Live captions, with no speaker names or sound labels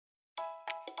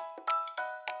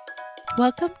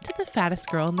Welcome to The Fattest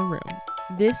Girl in the Room.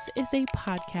 This is a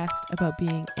podcast about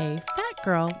being a fat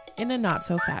girl in a not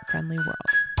so fat friendly world.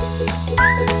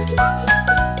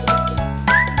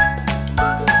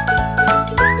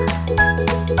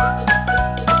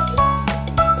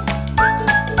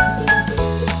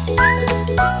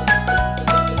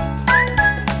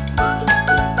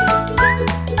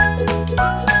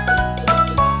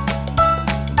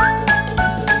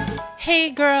 Hey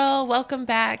girl, welcome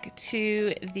back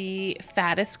to The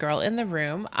Fattest Girl in the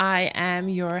Room. I am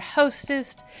your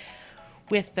hostess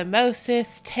with the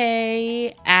mostest,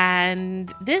 Tay,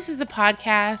 and this is a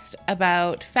podcast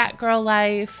about fat girl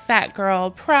life, fat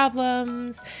girl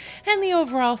problems, and the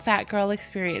overall fat girl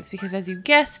experience, because as you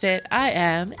guessed it, I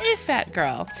am a fat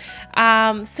girl.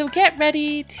 So get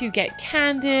ready to get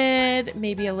candid,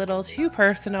 maybe a little too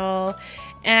personal,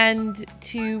 and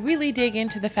to really dig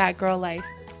into the fat girl life.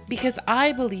 Because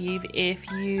I believe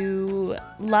if you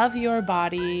love your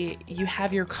body, you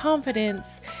have your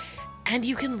confidence, and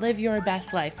you can live your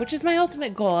best life, which is my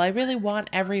ultimate goal. I really want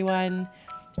everyone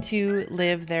to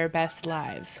live their best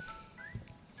lives.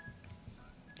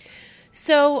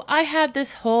 So I had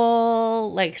this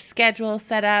whole schedule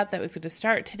set up that was going to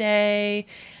start today,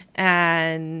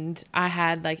 and I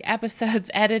had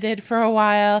episodes edited for a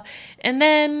while, and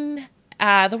then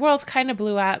the world kind of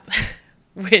blew up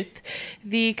with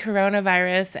the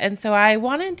coronavirus. And so I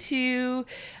wanted to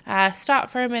stop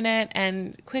for a minute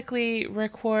and quickly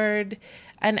record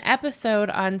an episode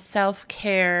on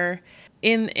self-care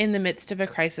in the midst of a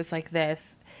crisis like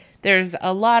this. There's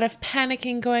a lot of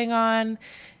panicking going on.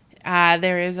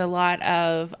 There is a lot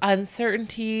of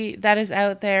uncertainty that is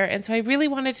out there. And so I really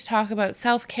wanted to talk about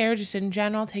self-care just in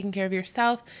general, taking care of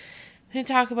yourself. I'm going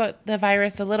to talk about the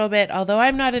virus a little bit, although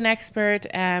I'm not an expert.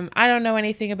 I don't know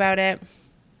anything about it.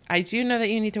 I do know that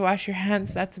you need to wash your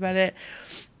hands. That's about it.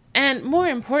 And more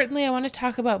importantly, I want to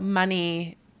talk about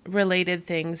money-related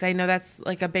things. I know that's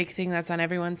a big thing that's on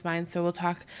everyone's mind, so we'll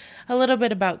talk a little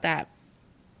bit about that.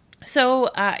 So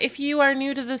if you are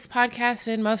new to this podcast,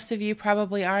 and most of you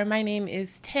probably are, my name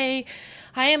is Tay.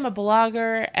 I am a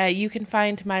blogger. You can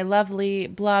find my lovely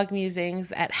blog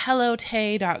musings at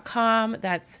hellotay.com.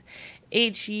 That's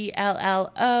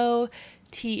HELLOTAEE.com.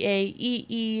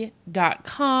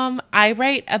 I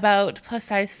write about plus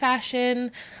size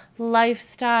fashion,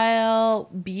 lifestyle,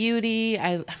 beauty.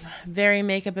 I'm very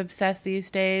makeup obsessed these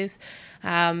days.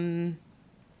 And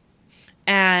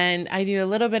I do a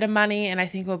little bit of money, and I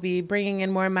think we'll be bringing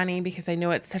in more money because I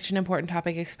know it's such an important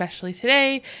topic, especially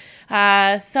today.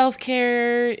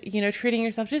 Self-care, treating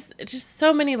yourself, just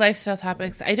so many lifestyle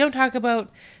topics. I don't talk about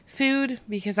food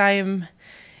because I am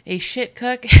a shit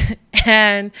cook,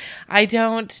 and I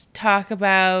don't talk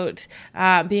about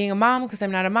being a mom because I'm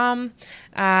not a mom,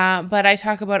 but I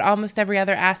talk about almost every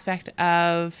other aspect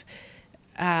of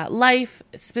life,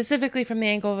 specifically from the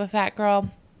angle of a fat girl,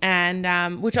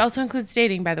 and which also includes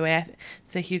dating, by the way.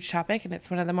 It's a huge topic, and it's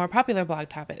one of the more popular blog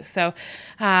topics. So,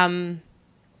 and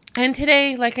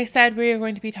today, like I said, we are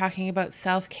going to be talking about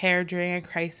self-care during a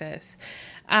crisis.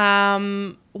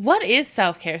 What is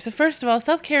self-care? So first of all,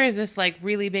 self-care is this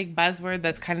really big buzzword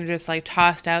that's kind of just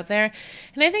tossed out there.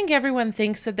 And I think everyone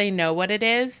thinks that they know what it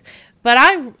is. But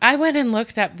I went and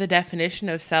looked up the definition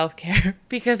of self-care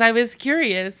because I was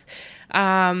curious,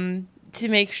 to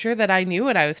make sure that I knew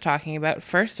what I was talking about.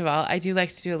 First of all, I do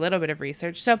like to do a little bit of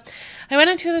research. So I went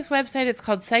into this website. It's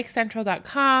called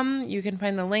psychcentral.com. You can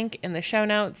find the link in the show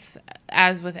notes,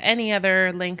 as with any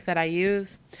other link that I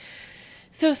use.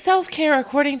 So self-care,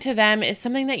 according to them, is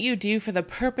something that you do for the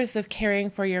purpose of caring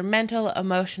for your mental,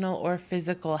 emotional, or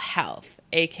physical health,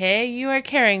 aka you are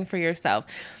caring for yourself.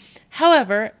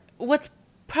 However, what's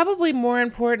probably more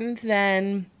important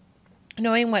than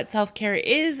knowing what self-care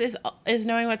is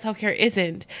knowing what self-care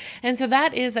isn't. And so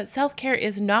that is that self-care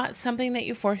is not something that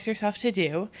you force yourself to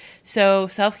do. So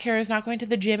self-care is not going to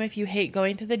the gym if you hate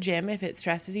going to the gym, if it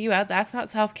stresses you out. That's not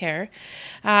self-care.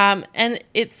 And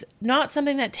it's not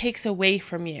something that takes away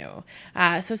from you.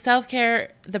 So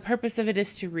self-care, the purpose of it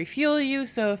is to refuel you.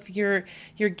 So if you're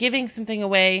giving something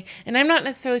away, and I'm not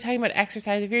necessarily talking about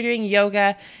exercise. If you're doing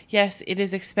yoga, yes, it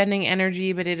is expending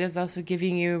energy, but it is also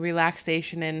giving you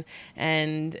relaxation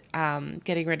and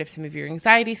getting rid of some of your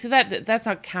anxiety. So that's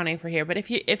not counting for here. But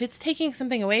if it's taking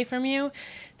something away from you,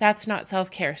 that's not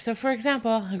self-care. So for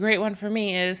example, a great one for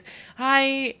me is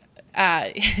I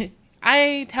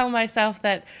tell myself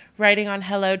that writing on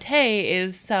Hello Tay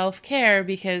is self-care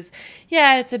because,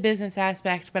 yeah, it's a business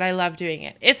aspect, but I love doing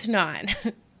it. It's not.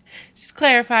 Just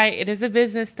clarify, it is a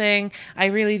business thing. I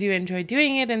really do enjoy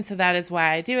doing it, and so that is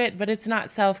why I do it, but it's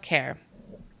not self-care.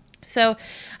 So,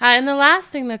 and the last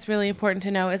thing that's really important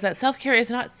to know is that self-care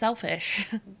is not selfish.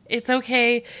 It's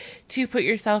okay to put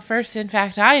yourself first. In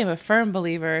fact, I am a firm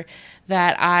believer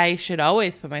that I should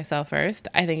always put myself first.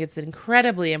 I think it's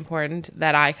incredibly important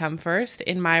that I come first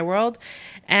in my world.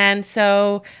 And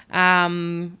so,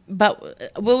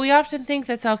 but we often think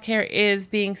that self-care is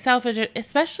being selfish,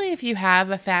 especially if you have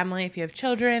a family, if you have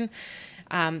children,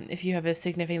 if you have a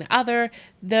significant other.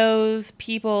 Those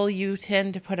people you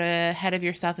tend to put ahead of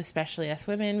yourself, especially us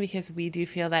women, because we do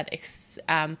feel that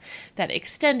that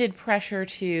extended pressure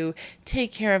to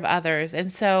take care of others.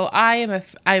 And so I'm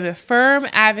a firm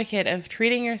advocate of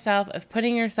treating yourself, of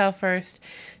putting yourself first.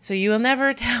 So you'll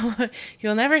never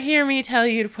hear me tell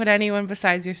you to put anyone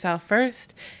besides yourself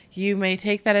first. You may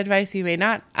take that advice, you may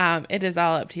not. It is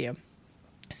all up to you.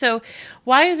 So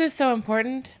why is this so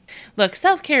important? Look,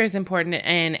 self-care is important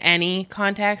in any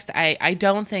context. I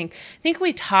think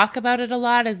we talk about it a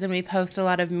lot, as then we post a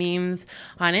lot of memes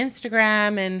on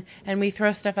Instagram and we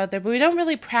throw stuff out there, but we don't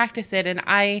really practice it. And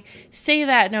I say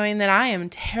that knowing that I am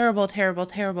terrible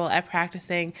at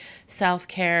practicing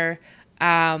self-care,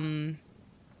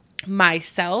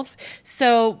 myself.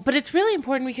 So, but it's really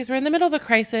important because we're in the middle of a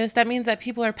crisis. That means that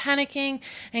people are panicking,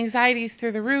 anxiety's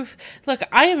through the roof. Look,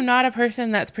 I am not a person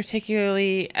that's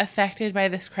particularly affected by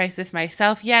this crisis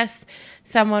myself. Yes,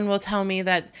 someone will tell me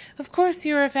that, of course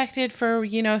you're affected for,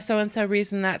 so-and-so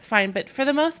reason, that's fine. But for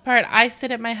the most part, I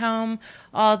sit at my home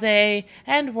all day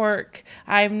and work.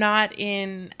 I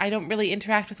don't really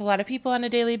interact with a lot of people on a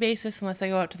daily basis unless I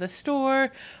go out to the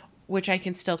store, which I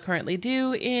can still currently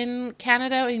do in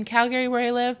Canada, in Calgary, where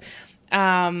I live.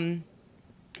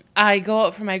 I go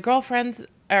out for my girlfriends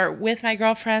or with my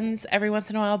girlfriends every once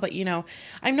in a while, but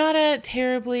I'm not a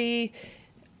terribly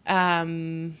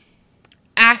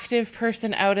active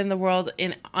person out in the world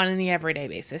on any everyday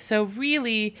basis. So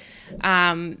really,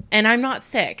 and I'm not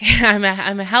sick. I'm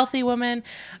a healthy woman.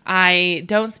 I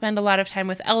don't spend a lot of time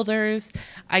with elders.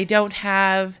 I don't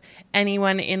have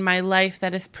anyone in my life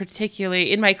that is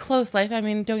particularly in my close life. I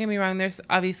mean, don't get me wrong. There's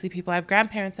obviously people, I have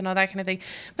grandparents and all that kind of thing,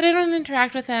 but I don't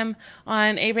interact with them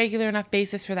on a regular enough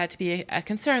basis for that to be a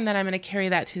concern that I'm going to carry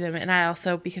that to them. And I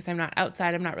also, because I'm not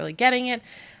outside, I'm not really getting it.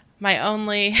 My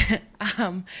only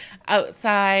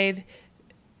outside,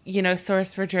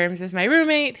 source for germs is my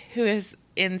roommate, who is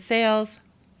in sales.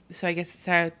 So I guess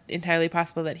it's entirely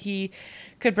possible that he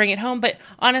could bring it home. But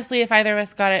honestly, if either of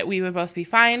us got it, we would both be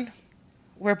fine.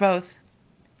 We're both,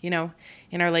 in our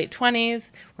late 20s.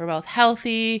 We're both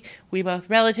healthy. We both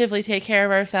relatively take care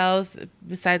of ourselves,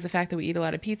 besides the fact that we eat a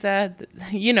lot of pizza,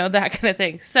 that kind of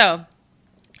thing. So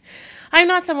I'm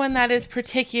not someone that is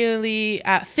particularly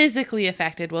physically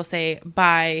affected, we'll say,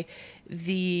 by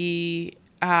the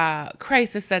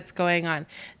crisis that's going on.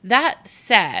 That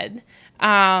said,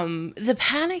 the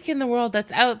panic in the world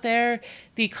that's out there,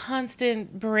 the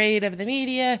constant parade of the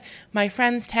media, my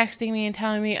friends texting me and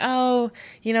telling me,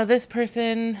 this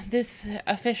person, this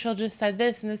official just said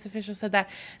this and this official said that,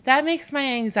 that makes my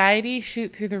anxiety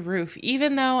shoot through the roof,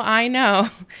 even though I know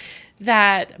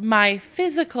that my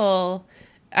physical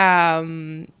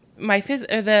the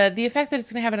effect that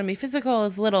it's going to have on my physical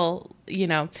is little.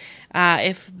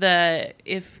 If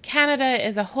Canada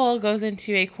as a whole goes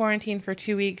into a quarantine for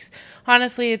 2 weeks,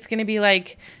 honestly, it's going to be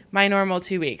like my normal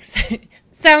 2 weeks.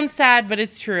 Sounds sad, but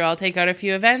it's true. I'll take out a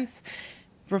few events,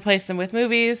 replace them with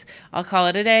movies. I'll call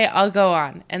it a day. I'll go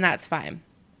on, and that's fine.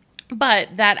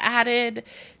 But that added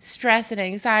stress and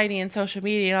anxiety and social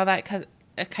media and all that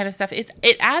kind of stuff,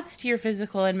 it adds to your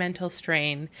physical and mental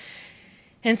strain.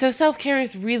 And so self-care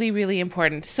is really, really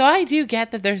important. So I do get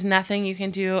that there's nothing you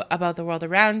can do about the world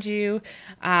around you.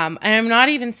 And I'm not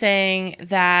even saying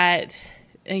that,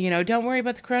 don't worry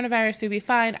about the coronavirus, you'll be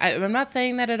fine. I'm not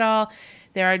saying that at all.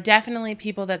 There are definitely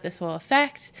people that this will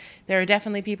affect. There are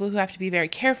definitely people who have to be very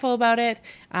careful about it.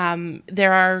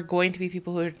 There are going to be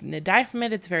people who are going to die from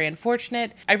it. It's very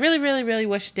unfortunate. I really, really, really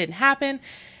wish it didn't happen.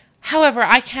 However,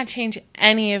 I can't change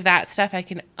any of that stuff. I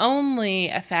can only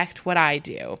affect what I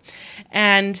do.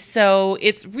 And so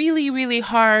it's really, really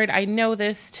hard, I know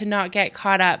this, to not get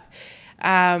caught up.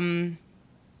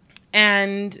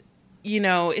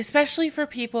 Especially for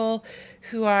people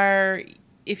who are,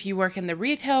 if you work in the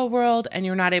retail world and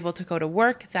you're not able to go to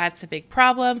work, that's a big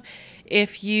problem.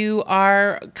 If you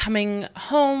are coming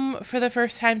home for the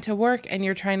first time to work and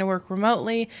you're trying to work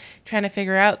remotely, trying to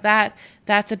figure out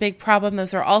that's a big problem.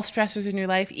 Those are all stressors in your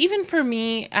life. Even for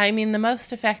me, the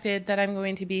most affected that I'm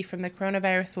going to be from the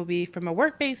coronavirus will be from a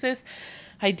work basis.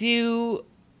 I do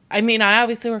I mean, I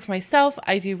obviously work for myself.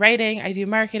 I do writing, I do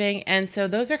marketing. And so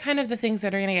those are kind of the things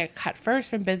that are going to get cut first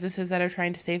from businesses that are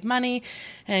trying to save money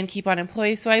and keep on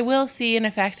employees. So I will see an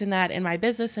effect in that in my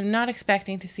business. I'm not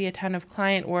expecting to see a ton of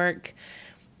client work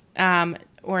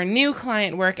or new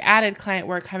client work, added client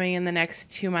work coming in the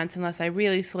next 2 months, unless I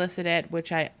really solicit it,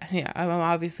 which I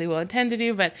obviously will intend to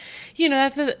do. But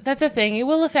that's a thing. It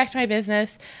will affect my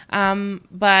business,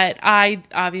 but I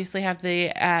obviously have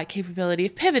the capability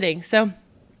of pivoting. So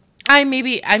I'm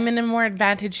in a more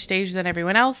advantaged stage than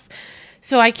everyone else,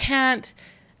 so I can't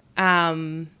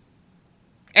tell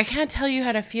you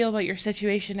how to feel about your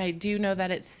situation. I do know that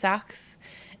it sucks.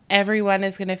 Everyone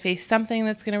is going to face something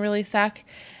that's going to really suck.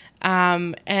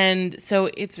 And so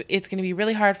it's going to be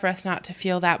really hard for us not to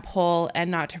feel that pull and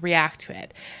not to react to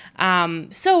it.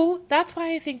 So that's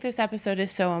why I think this episode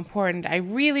is so important. I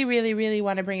really, really, really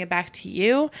want to bring it back to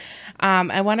you.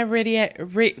 I want to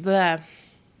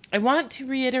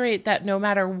reiterate that no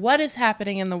matter what is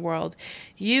happening in the world,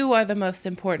 you are the most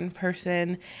important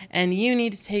person and you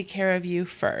need to take care of you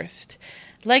first.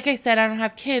 Like I said, I don't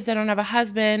have kids. I don't have a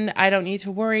husband. I don't need to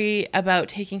worry about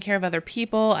taking care of other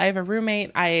people. I have a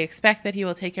roommate. I expect that he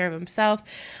will take care of himself.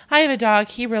 I have a dog.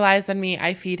 He relies on me.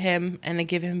 I feed him and I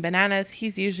give him bananas.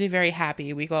 He's usually very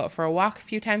happy. We go out for a walk a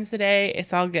few times a day.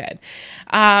 It's all good.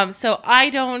 So I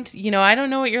don't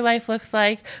know what your life looks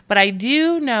like, but I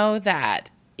do know that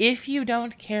if you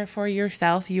don't care for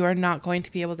yourself, you are not going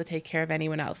to be able to take care of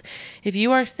anyone else. If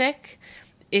you are sick,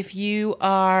 if you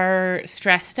are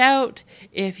stressed out,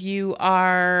 if you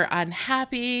are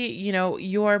unhappy,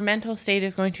 your mental state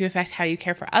is going to affect how you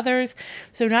care for others.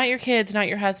 So not your kids, not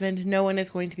your husband, no one is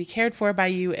going to be cared for by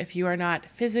you if you are not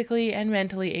physically and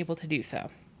mentally able to do so.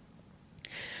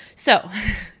 So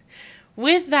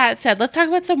with that said, let's talk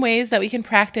about some ways that we can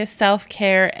practice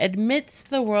self-care amidst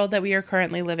the world that we are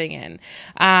currently living in.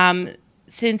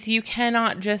 Since you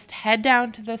cannot just head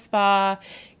down to the spa,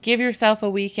 give yourself a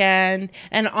weekend,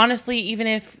 and honestly, even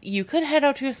if you could head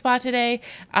out to a spa today,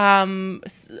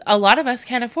 a lot of us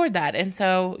can't afford that. And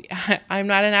so I'm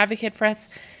not an advocate for us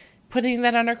putting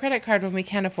that on our credit card when we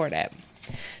can't afford it.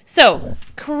 So,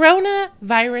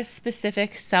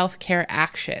 coronavirus-specific self-care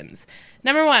actions.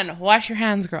 Number 1, wash your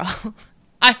hands, girl.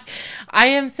 I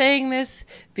am saying this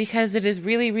because it is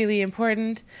really, really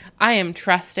important. I am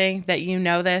trusting that you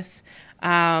know this.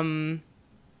 But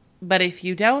if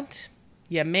you don't,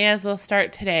 you may as well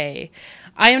start today.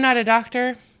 I am not a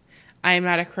doctor. I am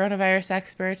not a coronavirus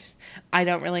expert. I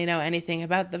don't really know anything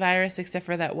about the virus except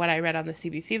for what I read on the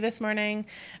CBC this morning.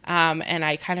 And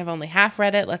I kind of only half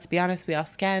read it. Let's be honest, we all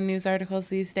scan news articles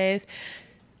these days.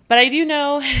 But I do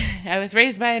know I was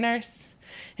raised by a nurse,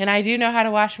 and I do know how to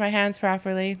wash my hands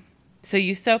properly. So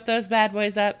you soap those bad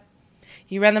boys up.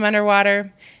 You run them under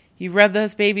water. You rub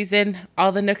those babies in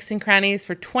all the nooks and crannies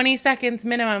for 20 seconds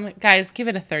minimum. Guys, give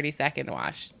it a 30-second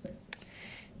wash.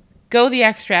 Go the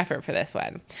extra effort for this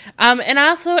one. And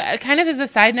also, kind of as a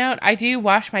side note, I do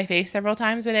wash my face several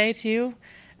times a day too.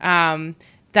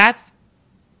 That's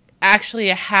actually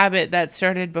a habit that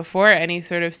started before any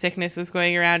sort of sickness was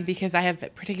going around because I have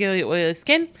particularly oily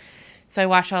skin. So I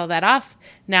wash all of that off.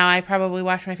 Now I probably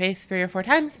wash my face 3 or 4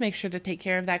 times. Make sure to take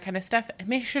care of that kind of stuff. And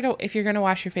make sure to, if you're going to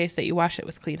wash your face, that you wash it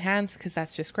with clean hands because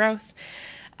that's just gross.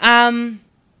 Don't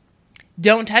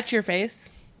touch your face.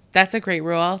 That's a great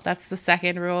rule. That's the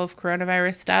second rule of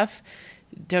coronavirus stuff.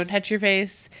 Don't touch your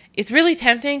face. It's really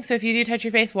tempting. So if you do touch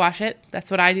your face, wash it. That's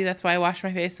what I do. That's why I wash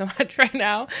my face so much right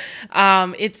now.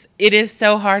 It is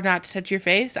so hard not to touch your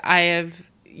face.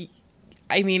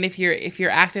 If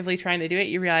you're actively trying to do it,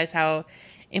 you realize how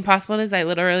impossible it is. I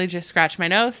literally just scratch my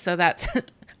nose. So that's,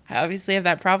 I obviously have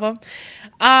that problem.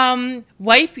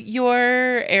 Wipe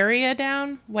your area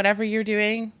down, whatever you're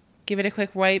doing. Give it a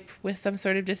quick wipe with some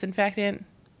sort of disinfectant.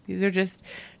 These are just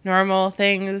normal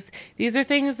things. These are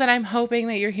things that I'm hoping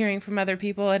that you're hearing from other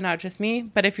people and not just me.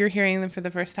 But if you're hearing them for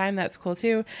the first time, that's cool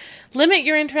too. Limit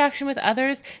your interaction with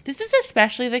others. This is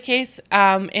especially the case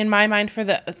in my mind for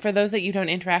those that you don't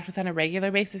interact with on a regular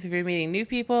basis. If you're meeting new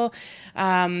people,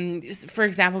 for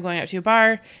example, going out to a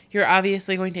bar, you're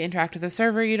obviously going to interact with a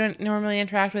server you don't normally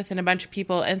interact with and a bunch of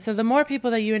people. And so the more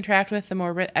people that you interact with, the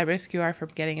more at risk you are from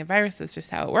getting a virus. That's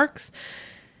just how it works.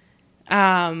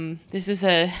 This is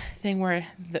a thing where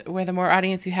the more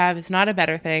audience you have is not a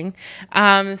better thing.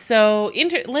 So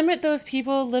limit those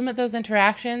people, limit those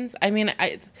interactions. I mean,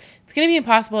 it's going to be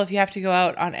impossible if you have to go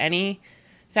out on any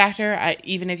factor.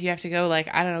 Even if you have to go,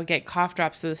 get cough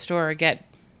drops to the store or get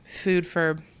food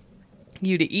for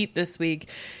you to eat this week,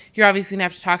 you're obviously going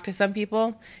to have to talk to some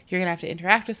people. You're going to have to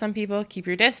interact with some people, keep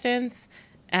your distance,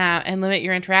 and limit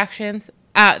your interactions.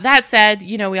 That said,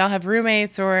 we all have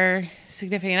roommates or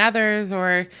significant others,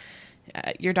 or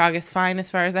your dog is fine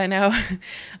as far as I know.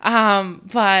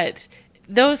 But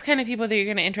those kind of people that you're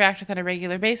going to interact with on a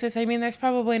regular basis, I mean, there's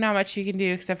probably not much you can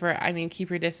do except for, keep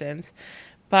your distance.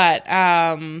 But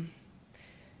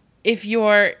if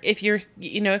you're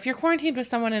quarantined with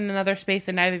someone in another space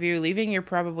and neither of you are leaving, you're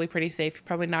probably pretty safe. You're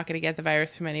probably not going to get the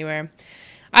virus from anywhere.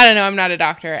 I don't know. I'm not a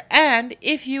doctor. And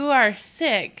if you are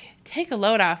sick, take a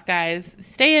load off, guys.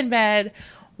 Stay in bed,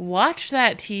 watch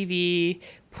that TV,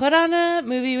 put on a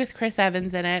movie with Chris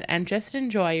Evans in it, and just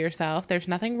enjoy yourself. There's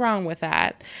nothing wrong with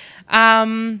that.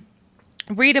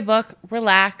 Read a book,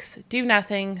 relax, do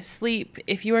nothing, sleep.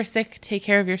 If you are sick, take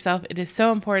care of yourself. It is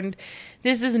so important.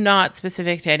 This is not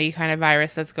specific to any kind of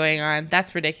virus that's going on.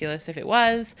 That's ridiculous if it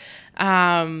was.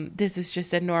 This is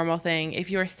just a normal thing. If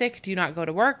you are sick, do not go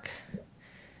to work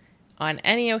on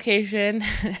any occasion.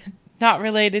 Not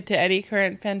related to any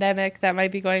current pandemic that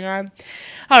might be going on.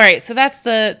 All right, so that's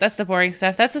the boring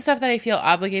stuff. That's the stuff that I feel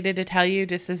obligated to tell you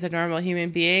just as a normal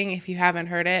human being. If you haven't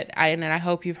heard it, and I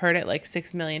hope you've heard it like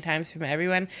 6 million times from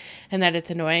everyone, and that it's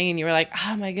annoying, and you were like,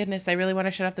 oh my goodness, I really want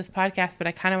to shut off this podcast, but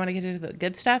I kind of want to get to the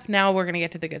good stuff. Now we're going to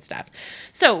get to the good stuff.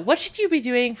 So what should you be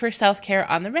doing for self-care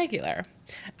on the regular?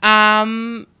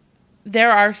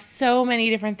 There are so many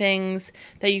different things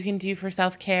that you can do for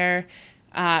self-care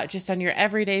just on your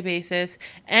everyday basis.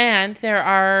 And there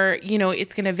are,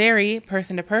 it's going to vary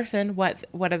person to person. What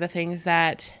are the things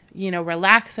that,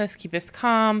 relax us, keep us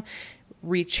calm,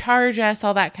 recharge us,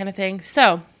 all that kind of thing.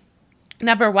 So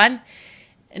number one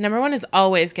is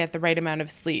always get the right amount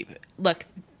of sleep. Look,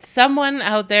 someone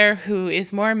out there who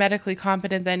is more medically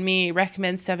competent than me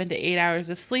recommends 7 to 8 hours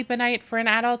of sleep a night for an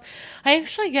adult. I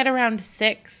actually get around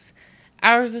 6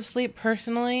 hours of sleep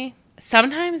personally.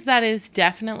 Sometimes that is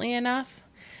definitely enough.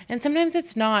 And sometimes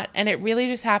it's not, and it really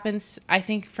just happens. I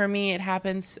think for me, it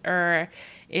happens, or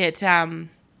it's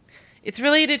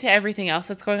related to everything else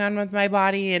that's going on with my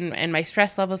body and my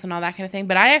stress levels and all that kind of thing.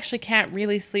 But I actually can't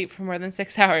really sleep for more than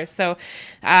 6 hours. So,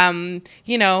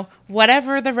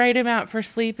 whatever the right amount for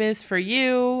sleep is for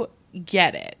you,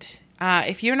 get it.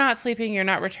 If you're not sleeping, you're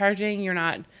not recharging, you're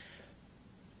not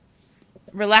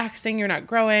relaxing, you're not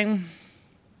growing.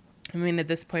 I mean, at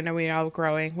this point, are we all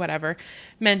growing? Whatever.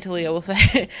 Mentally, I will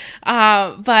say.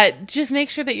 But just make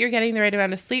sure that you're getting the right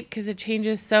amount of sleep, because it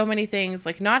changes so many things.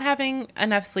 Like, not having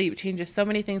enough sleep changes so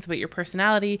many things about your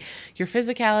personality, your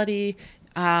physicality,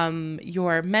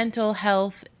 your mental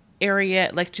health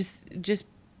area. Like,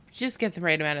 just get the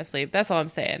right amount of sleep. That's all I'm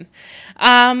saying.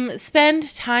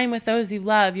 Spend time with those you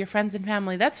love, your friends and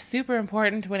family. That's super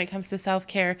important when it comes to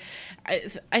self-care.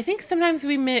 I think sometimes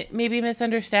we maybe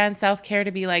misunderstand self-care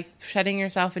to be like shutting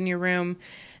yourself in your room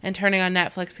and turning on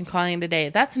Netflix and calling it a day.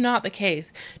 That's not the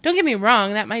case. Don't get me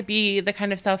wrong. That might be the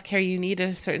kind of self-care you need in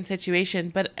a certain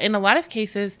situation. But in a lot of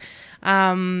cases,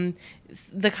 the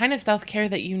kind of self-care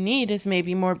that you need is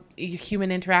maybe more human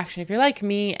interaction. If you're like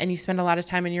me and you spend a lot of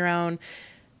time on your own,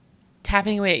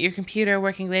 tapping away at your computer,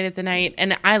 working late at the night.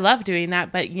 And I love doing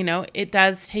that, but it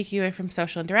does take you away from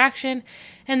social interaction.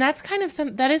 And that's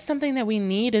that is something that we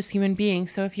need as human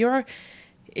beings. So if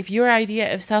your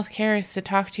idea of self-care is to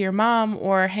talk to your mom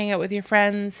or hang out with your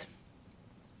friends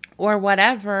or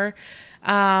whatever,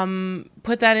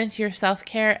 put that into your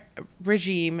self-care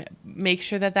regime. Make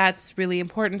sure that that's really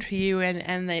important to you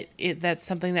and that that's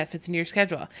something that fits into your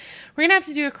schedule. We're going to have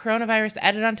to do a coronavirus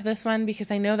edit onto this one, because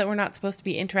I know that we're not supposed to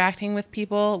be interacting with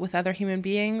people, with other human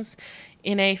beings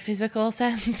in a physical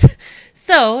sense.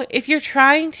 So if you're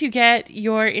trying to get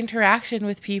your interaction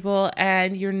with people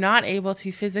and you're not able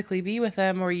to physically be with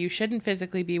them, or you shouldn't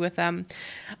physically be with them,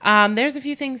 there's a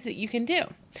few things that you can do.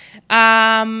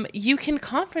 You can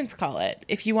conference call it.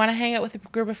 If you want to hang out with a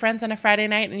group of friends on a Friday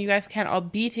night and you guys can't all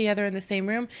be together in the same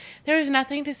room, there is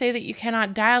nothing to say that you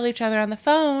cannot dial each other on the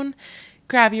phone,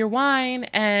 grab your wine,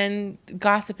 and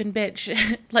gossip and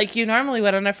bitch like you normally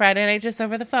would on a Friday night just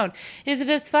over the phone. Is it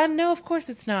as fun? No, of course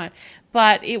it's not.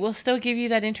 But it will still give you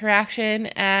that interaction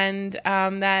and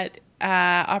that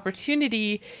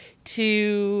opportunity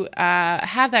to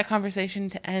have that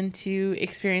conversation and to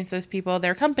experience those people,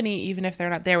 their company, even if they're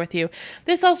not there with you.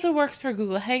 This also works for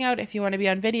Google Hangout. If you want to be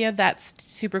on video, that's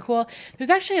super cool. There's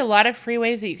actually a lot of free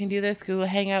ways that you can do this. Google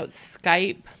Hangout,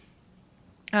 Skype.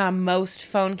 Most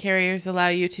phone carriers allow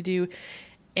you to do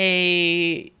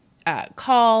a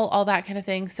call, all that kind of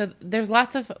thing. So there's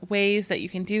lots of ways that you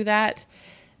can do that.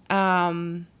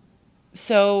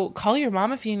 So call your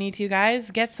mom if you need to,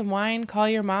 guys. Get some wine, call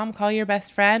your mom, call your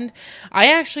best friend.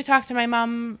 I actually talk to my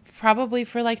mom probably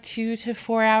for like 2 to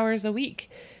 4 hours a week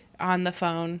on the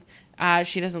phone.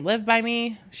 She doesn't live by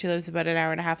me. She lives about an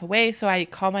hour and a half away. So I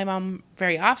call my mom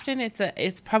very often.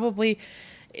 It's probably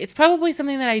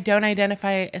something that I don't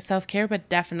identify as self-care, but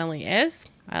definitely is.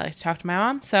 I like to talk to my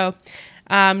mom. So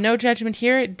no judgment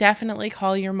here. Definitely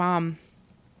call your mom.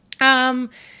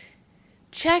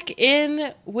 Check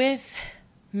in with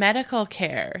medical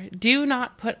care. Do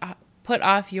not put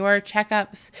off your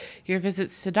checkups, your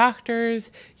visits to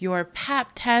doctors, your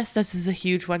pap test. This is a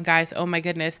huge one, guys. Oh my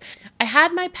goodness. I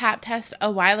had my pap test a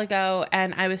while ago,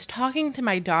 and I was talking to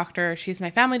my doctor. She's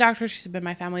my family doctor. She's been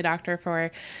my family doctor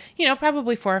for,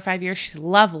 probably 4 or 5 years. She's a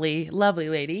lovely, lovely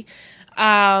lady.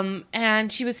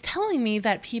 And she was telling me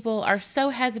that people are so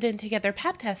hesitant to get their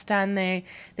pap test done. They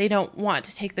don't want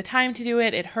to take the time to do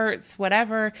it. It hurts,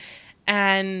 whatever.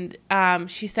 And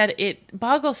she said it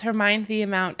boggles her mind the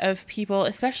amount of people,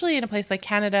 especially in a place like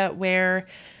Canada, where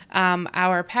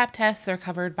our pap tests are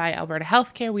covered by Alberta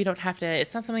Healthcare. We don't have to,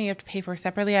 it's not something you have to pay for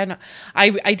separately.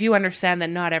 I do understand that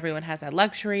not everyone has that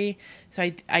luxury. So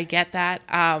I get that.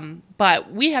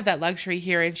 But we have that luxury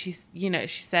here. And she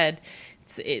said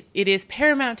it is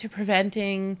paramount to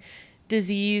preventing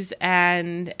disease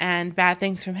and bad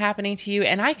things from happening to you.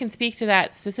 And I can speak to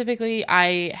that specifically.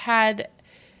 I had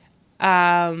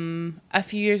a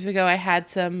few years ago, I had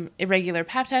some irregular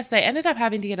pap tests. I ended up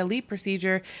having to get a LEEP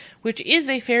procedure, which is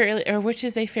a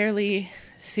fairly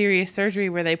serious surgery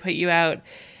where they put you out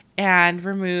and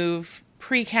remove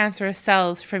precancerous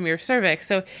cells from your cervix.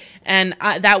 So, and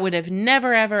that would have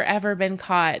never, ever, ever been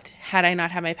caught had I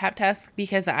not had my pap test,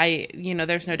 because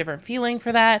there's no different feeling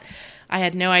for that. I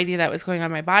had no idea that was going on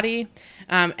in my body.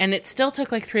 And it still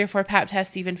took like 3 or 4 pap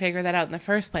tests to even figure that out in the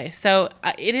first place. So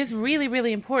it is really,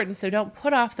 really important. So don't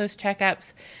put off those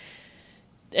checkups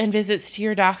and visits to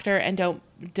your doctor, and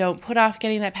don't put off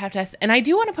getting that pap test. And I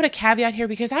do want to put a caveat here,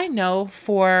 because I know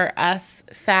for us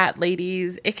fat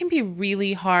ladies, it can be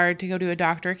really hard to go to a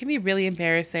doctor. It can be really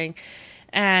embarrassing.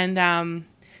 And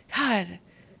God,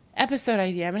 episode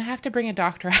idea. I'm going to have to bring a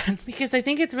doctor on, because I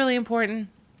think it's really important.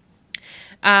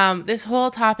 This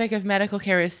whole topic of medical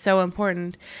care is so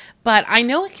important, but I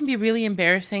know it can be really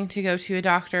embarrassing to go to a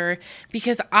doctor,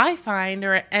 because I find,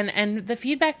 and the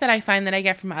feedback that I find that I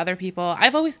get from other people, I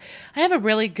have a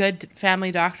really good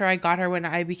family doctor. I got her when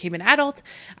I became an adult.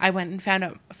 I went and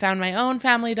found my own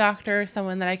family doctor,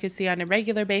 someone that I could see on a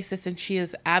regular basis, and she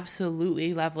is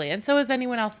absolutely lovely. And so is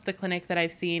anyone else at the clinic that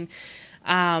I've seen,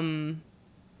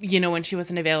 when she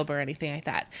wasn't available or anything like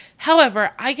that.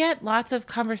 However, I get lots of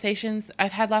conversations.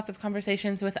 I've had lots of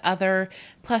conversations with other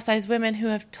plus size women who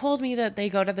have told me that they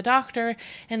go to the doctor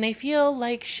and they feel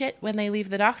like shit when they leave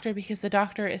the doctor, because the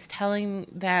doctor is telling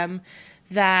them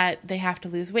that they have to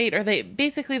lose weight, or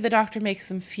the doctor makes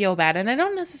them feel bad. And I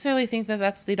don't necessarily think that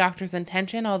that's the doctor's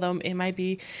intention, although they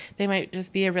might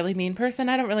just be a really mean person.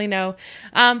 I don't really know.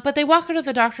 But they walk out of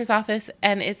the doctor's office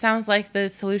and it sounds like the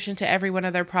solution to every one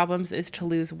of their problems is to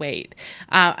lose weight.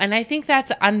 And I think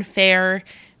that's unfair,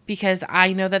 because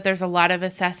I know that there's a lot of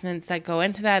assessments that go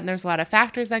into that, and there's a lot of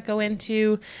factors that go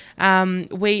into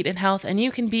weight and health. And you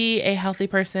can be a healthy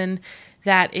person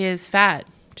that is fat.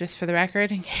 Just for the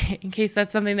record, in case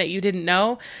that's something that you didn't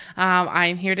know,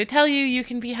 I'm here to tell you, you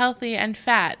can be healthy and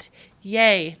fat.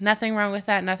 Yay. Nothing wrong with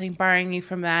that. Nothing barring you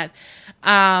from that.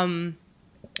 And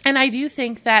I do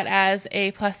think that as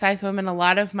a plus size woman, a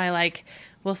lot of my,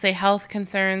 we'll say health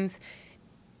concerns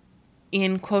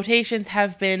in quotations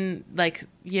have been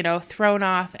thrown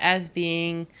off as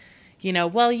being,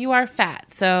 well, you are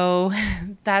fat. So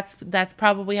that's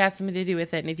probably has something to do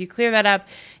with it. And if you clear that up,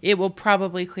 it will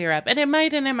probably clear up. And it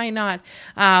might not.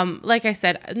 Like I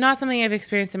said, not something I've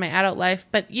experienced in my adult life,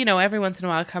 but every once in a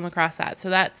while I come across that.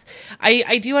 So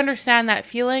I do understand that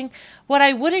feeling. What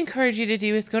I would encourage you to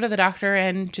do is go to the doctor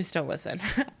and just don't listen.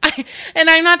 And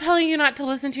I'm not telling you not to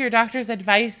listen to your doctor's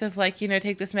advice of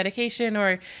take this medication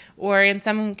or in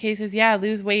some cases,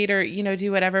 lose weight or,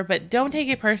 do whatever, but don't take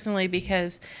it personally,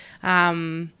 because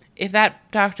if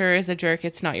that doctor is a jerk,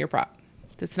 it's not your problem.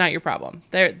 It's not your problem.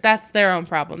 That's their own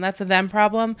problem. That's a them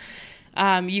problem.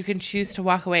 You can choose to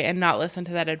walk away and not listen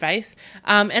to that advice.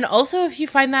 And also, if you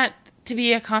find that to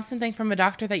be a constant thing from a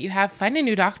doctor that you have, find a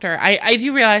new doctor. I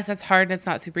do realize that's hard and it's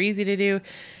not super easy to do.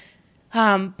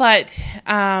 But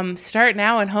start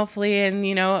now, and hopefully in,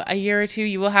 a year or two,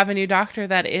 you will have a new doctor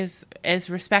that is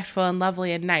respectful and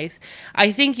lovely and nice.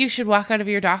 I think you should walk out of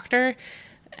your doctor's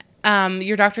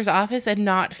office and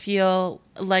not feel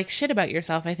like shit about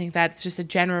yourself. I think that's just a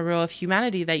general rule of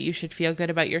humanity, that you should feel good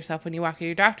about yourself when you walk to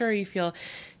your doctor, or you feel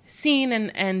seen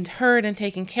and heard and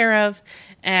taken care of.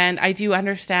 And I do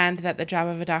understand that the job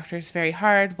of a doctor is very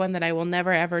hard, one that I will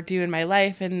never ever do in my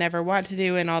life and never want to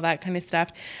do and all that kind of stuff.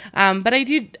 But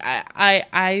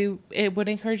I it would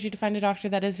encourage you to find a doctor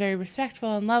that is very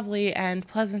respectful and lovely and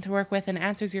pleasant to work with and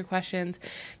answers your questions,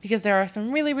 because there are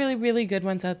some really, really, really good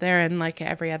ones out there. And like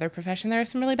every other profession, there are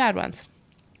some really bad ones.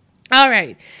 All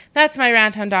right, that's my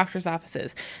rant on doctors'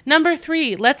 offices. Number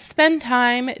 3, let's spend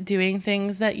time doing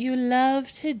things that you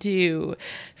love to do.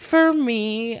 For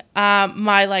me,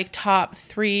 my top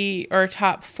 3 or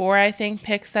top 4, I think,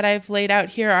 picks that I've laid out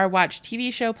here are watch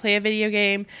TV show, play a video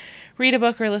game, read a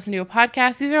book, or listen to a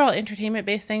podcast. These are all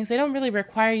entertainment-based things. They don't really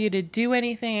require you to do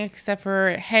anything except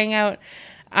for hang out.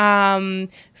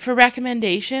 For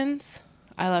recommendations,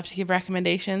 I love to give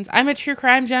recommendations. I'm a true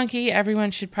crime junkie. Everyone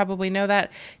should probably know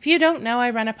that. If you don't know, I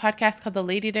run a podcast called the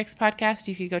Lady Dicks Podcast.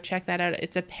 You could go check that out.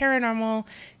 It's a paranormal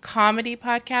comedy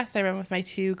podcast I run with my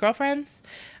 2 girlfriends.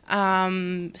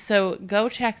 So go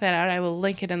check that out. I will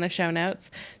link it in the show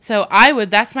notes. So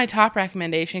that's my top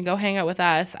recommendation. Go hang out with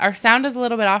us. Our sound is a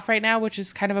little bit off right now, which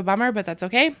is kind of a bummer, but that's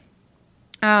okay.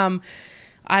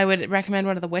 I would recommend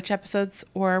one of the witch episodes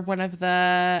or one of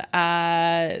the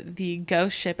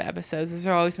ghost ship episodes. Those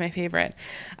are always my favorite.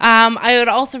 I would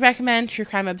also recommend True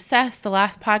Crime Obsessed, the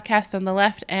last podcast on the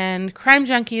left, and Crime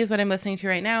Junkie is what I'm listening to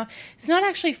right now. It's not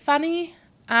actually funny,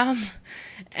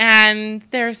 and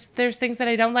there's things that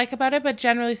I don't like about it, but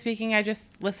generally speaking, I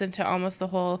just listened to almost the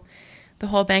whole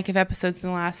bank of episodes in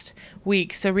the last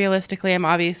week. So realistically, I'm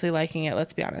obviously liking it.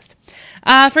 Let's be honest.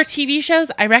 For TV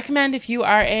shows, I recommend, if you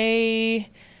are a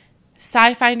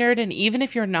sci-fi nerd, and even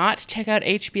if you're not, check out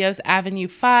HBO's Avenue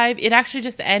 5. It actually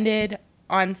just ended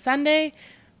on Sunday,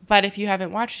 but if you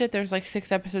haven't watched it, there's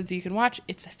 6 episodes you can watch.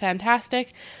 It's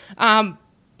fantastic.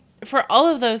 For all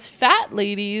of those fat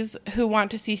ladies who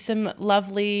want to see some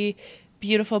lovely,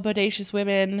 beautiful, bodacious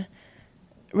women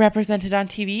represented on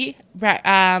TV,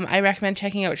 I recommend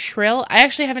checking out Shrill. I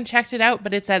actually haven't checked it out,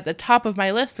 but it's at the top of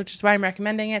my list, which is why I'm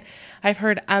recommending it. I've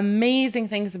heard amazing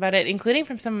things about it, including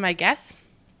from some of my guests.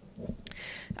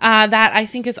 That I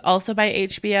think is also by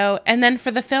HBO. And then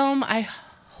for the film, I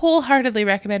wholeheartedly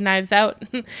recommend Knives Out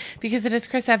because it has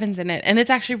Chris Evans in it, and it's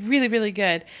actually really, really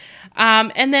good.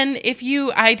 And then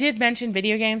I did mention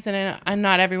video games, and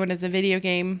not everyone is a video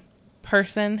game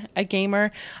person, a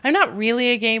gamer. I'm not really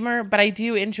a gamer, but I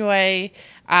do enjoy,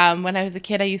 when I was a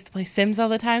kid, I used to play Sims all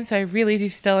the time, so I really do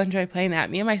still enjoy playing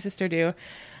that. Me and my sister do.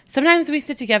 Sometimes we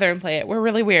sit together and play it. We're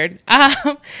really weird.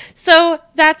 So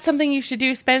that's something you should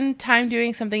do. Spend time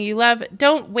doing something you love.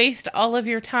 Don't waste all of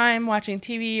your time watching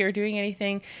TV or doing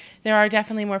anything. There are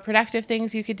definitely more productive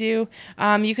things you could do.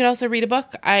 You could also read a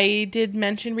book. I did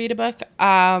mention read a book.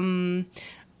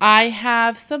 I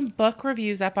have some book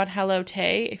reviews up on Hello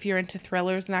Tay. If you're into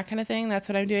thrillers and that kind of thing, that's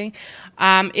what I'm doing.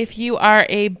 If you are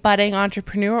a budding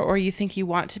entrepreneur or you think you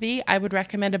want to be, I would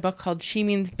recommend a book called She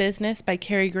Means Business by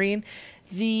Carrie Green.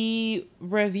 The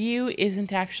review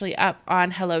isn't actually up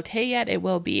on Hello Tay yet. It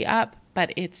will be up,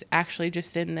 but it's actually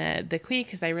just in the Quay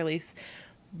because I release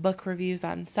book reviews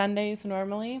on Sundays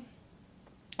normally.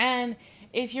 And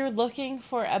if you're looking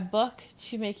for a book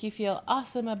to make you feel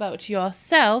awesome about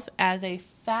yourself as a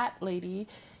fat lady,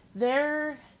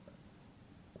 there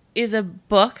is a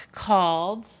book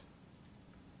called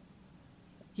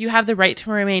You Have the Right to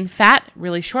Remain Fat.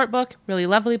 Really short book, really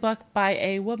lovely book by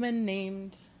a woman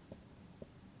named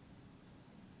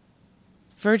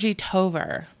Virgie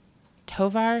Tovar.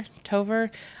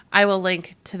 Tovar. I will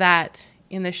link to that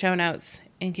in the show notes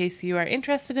in case you are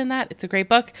interested in that. It's a great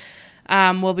book.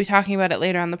 We'll be talking about it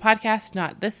later on the podcast,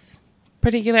 not this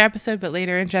particular episode, but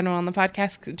later in general on the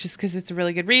podcast, just because it's a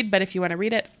really good read. But if you want to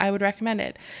read it, I would recommend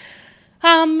it.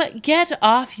 Get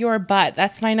off your butt.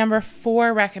 That's my number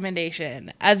 4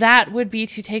 recommendation. That would be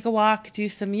to take a walk, do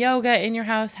some yoga in your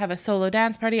house, have a solo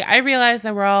dance party. I realize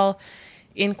that we're all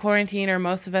in quarantine, or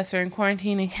most of us are in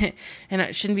quarantine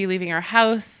and shouldn't be leaving our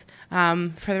house.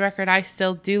 For the record, I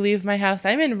still do leave my house.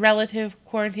 I'm in relative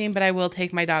quarantine, but I will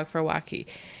take my dog for a walk.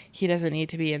 He doesn't need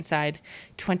to be inside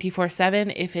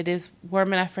 24/7 if it is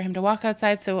warm enough for him to walk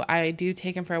outside. So I do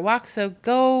take him for a walk. So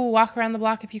go walk around the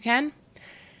block if you can.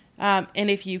 And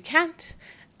if you can't,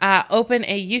 open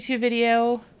a YouTube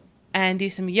video and do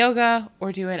some yoga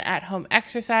or do an at-home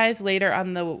exercise. Later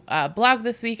on the blog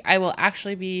this week, I will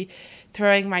actually be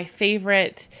throwing my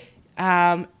favorite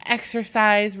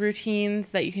exercise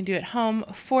routines that you can do at home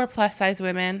for plus-size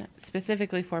women,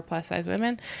 specifically for plus-size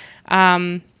women.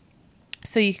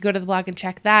 So you can go to the blog and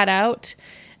check that out.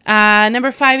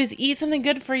 Number 5 is eat something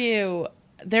good for you.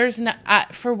 There's no,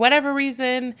 for whatever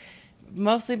reason,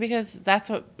 mostly because that's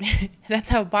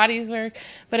how bodies work.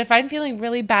 But if I'm feeling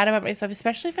really bad about myself,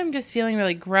 especially if I'm just feeling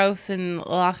really gross and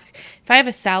ugh, if I have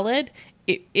a salad,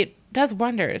 it does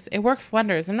wonders. It works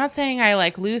wonders. I'm not saying I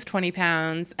like lose 20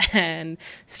 pounds and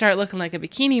start looking like a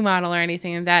bikini model or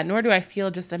anything like that, nor do I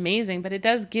feel just amazing, but it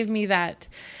does give me that,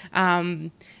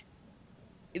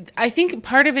 I think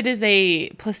part of it is a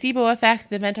placebo effect,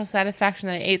 the mental satisfaction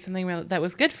that I ate something that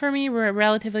was good for me,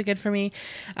 relatively good for me.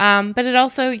 But it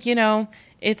also,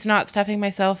 it's not stuffing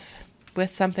myself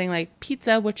with something like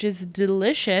pizza, which is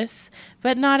delicious,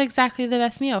 but not exactly the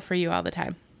best meal for you all the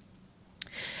time.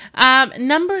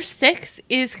 Number 6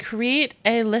 is create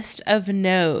a list of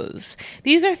no's.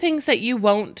 These are things that you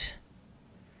won't,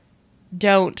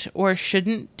 don't, or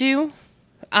shouldn't do.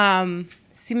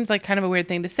 Seems like kind of a weird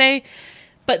thing to say,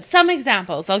 but some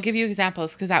examples, I'll give you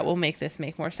examples because that will make this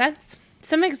make more sense.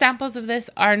 Some examples of this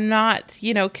are not,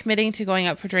 committing to going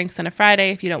out for drinks on a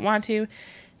Friday if you don't want to.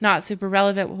 Not super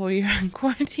relevant while you're in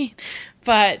quarantine.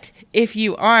 But if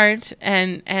you aren't,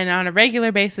 and on a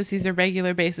regular basis, these are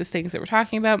regular basis things that we're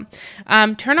talking about,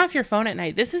 turn off your phone at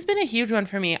night. This has been a huge one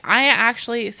for me.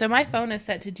 So my phone is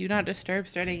set to do not disturb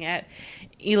starting at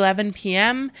 11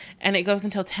 p.m. and it goes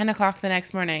until 10 o'clock the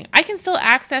next morning. I can still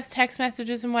access text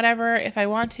messages and whatever if I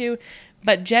want to,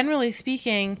 but generally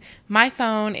speaking, my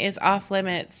phone is off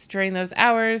limits during those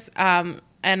hours.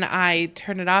 And I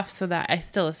turn it off so that I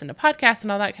still listen to podcasts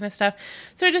and all that kind of stuff.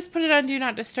 So I just put it on Do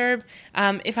Not Disturb.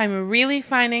 If I'm really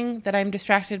finding that I'm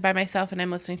distracted by myself and I'm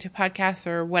listening to podcasts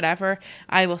or whatever,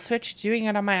 I will switch to doing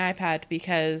it on my iPad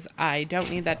because I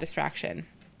don't need that distraction.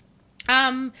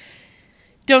 Don't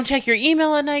check your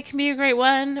email at night can be a great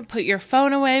one. Put your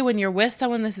phone away when you're with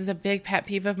someone. This is a big pet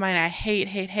peeve of mine. I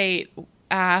hate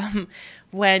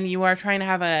when you are trying to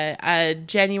have a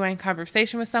genuine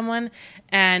conversation with someone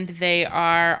and they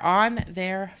are on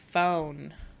their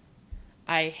phone.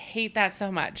 I hate that so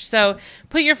much. So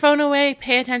put your phone away,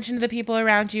 pay attention to the people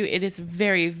around you. It is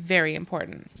very, very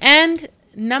important. And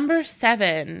number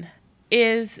 7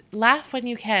 is laugh when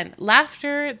you can.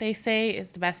 Laughter, they say,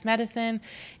 is the best medicine.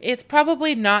 It's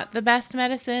probably not the best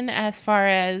medicine as far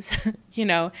as,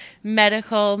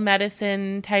 medical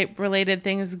medicine type related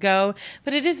things go,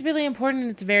 but it is really important.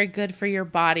 It's very good for your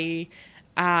body.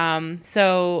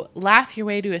 So laugh your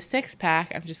way to a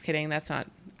 6-pack. I'm just kidding. I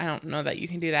don't know that you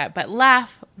can do that, but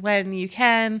laugh when you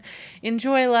can,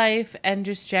 enjoy life, and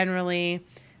just generally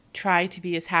try to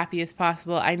be as happy as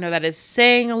possible. I know that is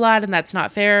saying a lot and that's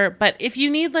not fair, but if you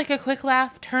need like a quick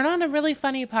laugh, turn on a really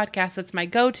funny podcast. That's my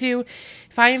go-to.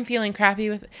 If I am feeling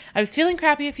crappy I was feeling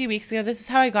crappy a few weeks ago. This is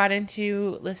how I got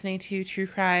into listening to true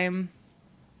crime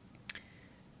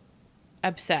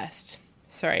obsessed.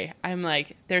 Sorry, I'm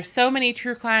like, there's so many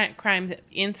true crime,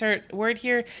 insert word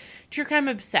here, true crime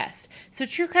obsessed. So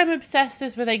true crime obsessed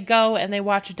is where they go and they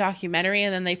watch a documentary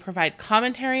and then they provide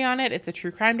commentary on it. It's a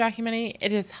true crime documentary.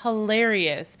 It is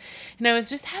hilarious. And I was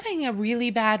just having a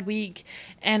really bad week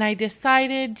and I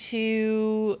decided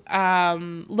to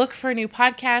look for a new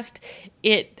podcast.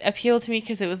 It appealed to me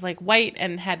because it was like white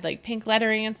and had like pink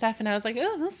lettering and stuff. And I was like,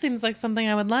 oh, this seems like something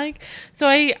I would like. So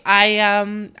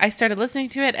I started listening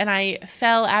to it and I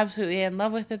fell absolutely in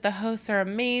love with it. The hosts are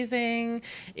amazing.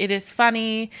 It is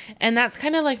funny. And that's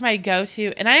kind of like my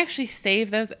go-to. And I actually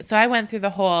saved those. So I went through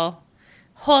the whole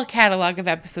catalog of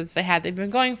episodes they had. They've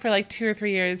been going for like 2 or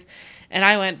 3 years. And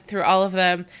I went through all of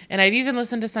them. And I've even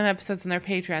listened to some episodes on their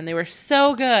Patreon. They were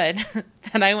so good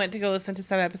that I went to go listen to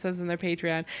some episodes on their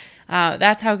Patreon.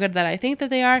 That's how good that I think that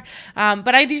they are.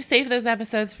 But I do save those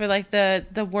episodes for like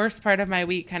the worst part of my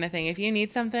week kind of thing. If you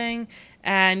need something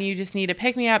and you just need a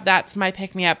pick-me-up, that's my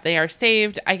pick-me-up. They are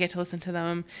saved. I get to listen to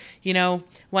them,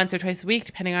 once or twice a week,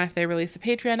 depending on if they release a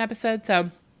Patreon episode. So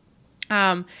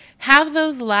have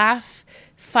those laugh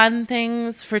fun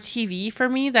things for TV for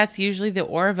me. That's usually the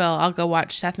Orville. I'll go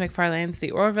watch Seth MacFarlane's The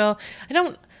Orville.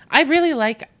 I really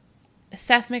like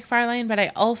Seth MacFarlane, but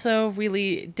I also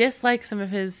really dislike some of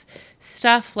his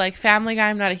stuff, like Family Guy.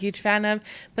 I'm not a huge fan of,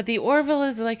 but The Orville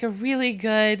is like a really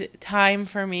good time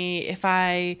for me if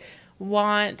I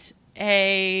want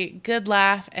a good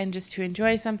laugh and just to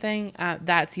enjoy something.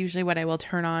 That's usually what I will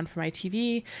turn on for my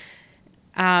TV.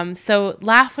 So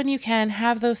laugh when you can,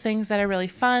 have those things that are really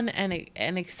fun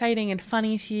and exciting and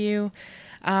funny to you.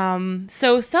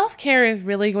 So self-care is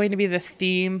really going to be the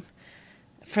theme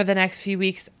for the next few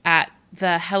weeks at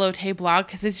the Hello Tay blog,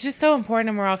 because it's just so important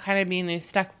and we're all kind of being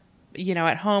stuck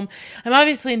at home. I'm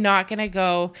obviously I'm not going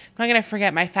to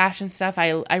forget my fashion stuff.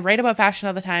 I write about fashion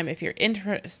all the time. If you're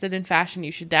interested in fashion,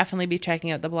 you should definitely be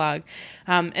checking out the blog.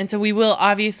 And so we will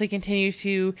obviously continue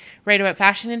to write about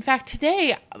fashion. In fact,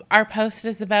 today our post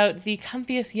is about the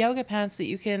comfiest yoga pants that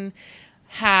you can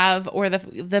have, or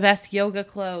the best yoga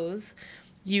clothes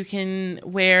you can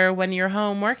wear when you're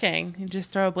home working. You just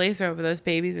throw a blazer over those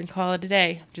babies and call it a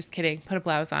day. Just kidding. Put a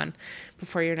blouse on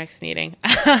before your next meeting.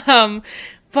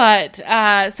 But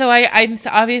I'm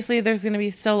obviously there's going to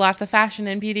be still lots of fashion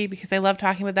in PD because I love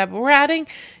talking about that. But we're adding,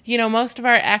 most of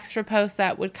our extra posts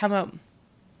that would come out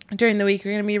during the week are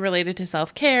going to be related to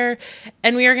self-care.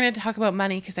 And we are going to talk about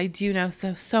money because I do know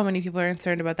so many people are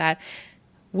concerned about that.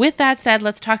 With that said,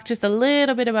 let's talk just a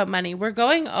little bit about money. We're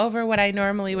going over what I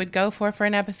normally would go for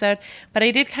an episode, but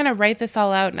I did kind of write this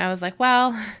all out, and I was like,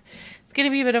 well, it's going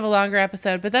to be a bit of a longer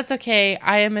episode, but that's okay.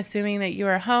 I am assuming that you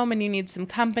are home and you need some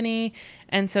company,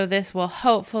 and so this will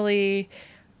hopefully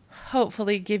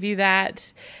give you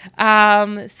that.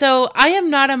 So I am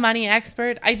not a money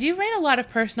expert. I do write a lot of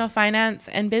personal finance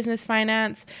and business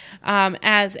finance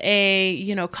as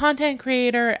a, content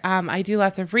creator. I do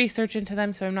lots of research into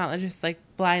them, so I'm not just like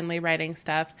blindly writing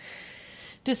stuff,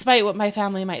 despite what my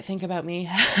family might think about me.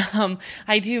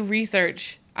 I do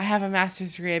research. I have a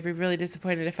master's degree. I'd be really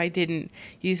disappointed if I didn't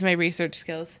use my research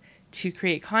skills to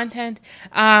create content.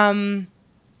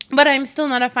 But I'm still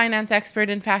not a finance expert.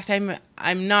 In fact,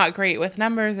 I'm not great with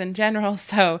numbers in general.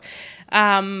 So,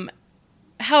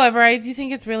 however, I do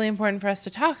think it's really important for us to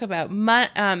talk about.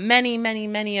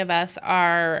 Many of us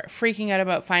are freaking out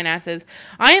about finances.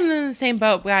 I am in the same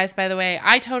boat, guys, by the way.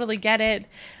 I totally get it.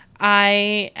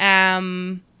 I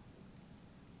am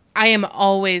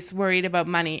always worried about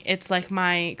money. It's like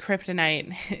my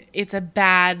kryptonite. It's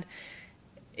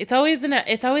always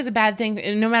a bad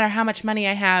thing. No matter how much money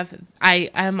I have,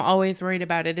 I'm always worried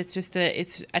about it. It's just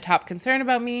it's a top concern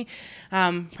about me.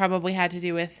 Probably had to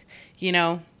do with,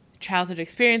 childhood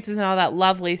experiences and all that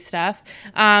lovely stuff.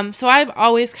 So I've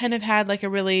always kind of had like a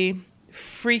really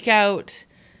freak out,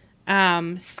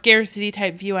 scarcity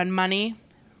type view on money.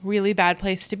 Really bad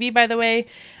place to be, by the way.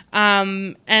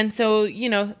 And so,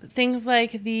 things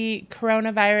like the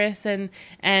coronavirus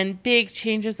and big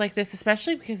changes like this,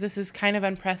 especially because this is kind of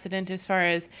unprecedented as far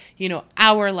as,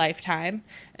 our lifetime.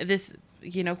 This,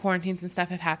 quarantines and stuff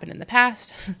have happened in the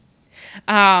past.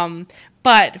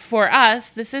 But for us,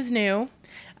 this is new.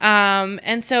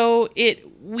 And so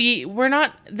we're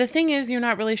not, the thing is, you're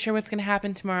not really sure what's going to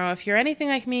happen tomorrow. If you're anything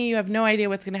like me, you have no idea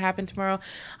what's going to happen tomorrow.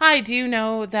 I do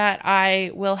know that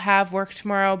I will have work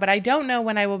tomorrow, but I don't know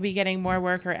when I will be getting more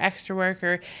work or extra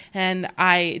work, and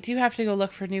I do have to go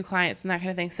look for new clients and that kind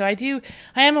of thing. So I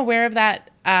am aware of that,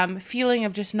 feeling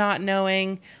of just not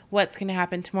knowing what's going to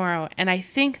happen tomorrow. And I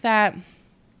think that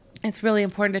it's really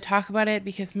important to talk about it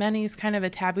because money is kind of a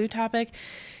taboo topic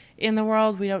in the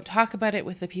world. We don't talk about it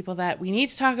with the people that we need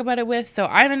to talk about it with. So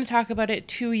I'm going to talk about it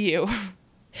to you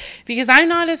because I'm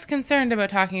not as concerned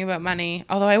about talking about money.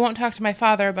 Although I won't talk to my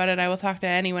father about it, I will talk to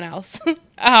anyone else.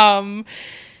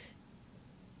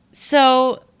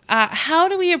 So how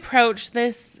do we approach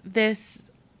this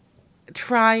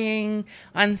trying,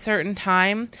 uncertain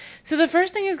time? So the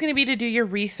first thing is going to be to do your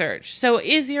research. So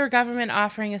is your government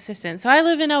offering assistance? So I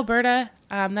live in Alberta.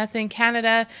 That's in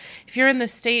Canada. If you're in the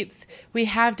States, we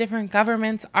have different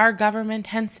governments. Our government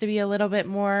tends to be a little bit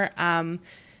more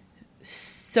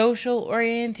socialist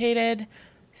orientated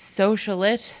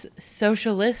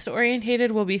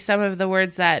will be some of the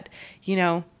words that,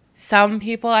 some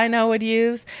people I know would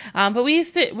use. But we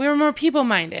were more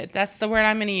people-minded. That's the word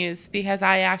I'm going to use because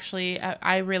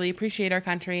I really appreciate our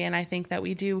country, and I think that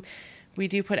we do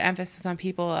put emphasis on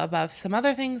people above some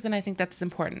other things, and I think that's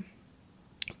important.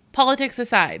 Politics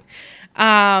aside,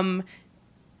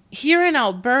 here in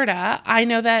Alberta, I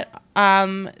know that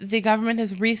the government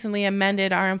has recently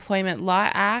amended our Employment Law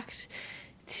Act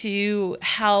to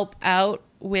help out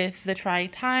with the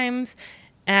trying times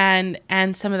and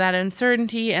some of that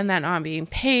uncertainty and that not being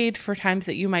paid for times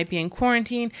that you might be in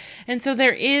quarantine. And so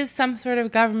there is some sort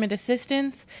of government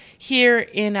assistance here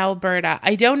in Alberta.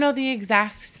 I don't know the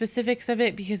exact specifics of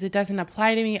it because it doesn't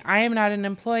apply to me. I am not an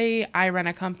employee. I run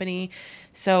a company.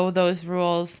 So those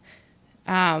rules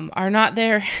are not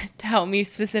there to help me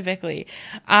specifically.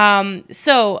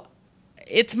 So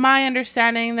it's my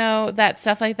understanding, though, that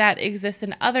stuff like that exists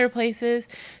in other places.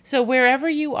 So wherever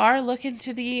you are, look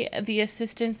into the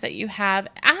assistance that you have.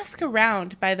 Ask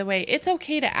around, by the way. It's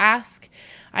okay to ask.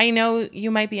 I know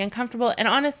you might be uncomfortable. And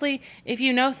honestly, if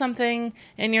you know something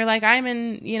and you're like, I'm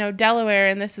in, Delaware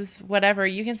and this is whatever,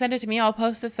 you can send it to me. I'll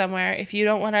post it somewhere. If you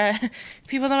don't want to, if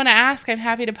people don't want to ask, I'm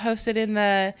happy to post it in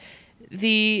the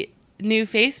new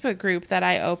Facebook group that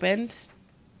I opened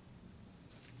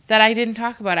that I didn't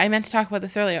talk about. I meant to talk about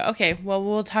this earlier. Okay, well,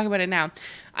 we'll talk about it now.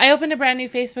 I opened a brand new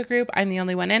Facebook group. I'm the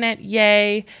only one in it.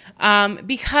 Yay.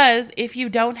 Because if you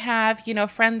don't have,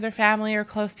 friends or family or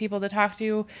close people to talk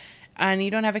to, and you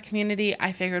don't have a community,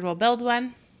 I figured we'll build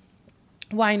one.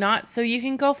 Why not? So you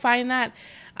can go find that.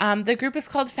 The group is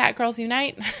called Fat Girls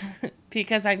Unite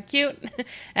because I'm cute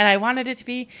and I wanted it to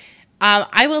be.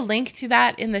 I will link to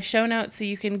that in the show notes so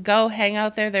you can go hang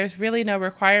out there. There's really no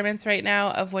requirements right now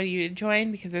of what you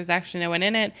join because there's actually no one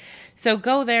in it. So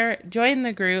go there, join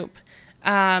the group,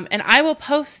 and I will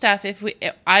post stuff.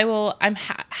 I'm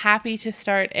happy to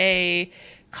start a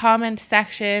comment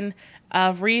section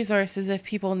of resources if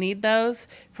people need those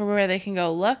for where they can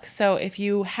go look. So if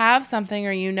you have something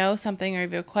or you know something or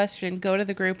if you have a question, go to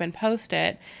the group and post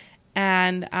it.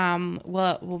 And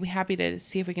we'll be happy to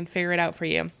see if we can figure it out for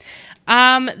you.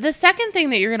 The second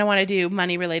thing that you're going to want to do,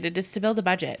 money related, is to build a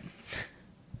budget.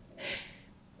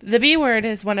 The B word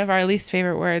is one of our least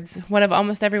favorite words, one of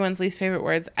almost everyone's least favorite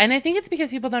words. And I think it's because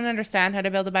people don't understand how to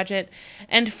build a budget.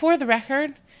 And for the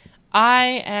record,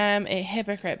 I am a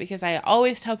hypocrite because I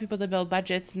always tell people to build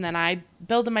budgets and then I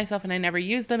build them myself and I never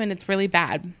use them and it's really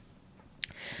bad.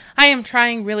 I am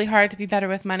trying really hard to be better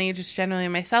with money, just generally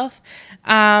myself.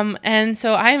 And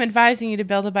so I am advising you to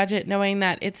build a budget knowing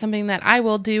that it's something that I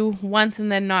will do once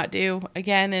and then not do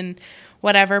again and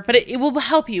whatever. But it will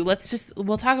help you.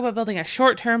 We'll talk about building a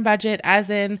short-term budget, as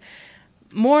in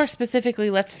more specifically,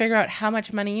 let's figure out how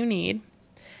much money you need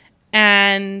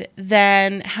and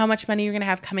then how much money you're going to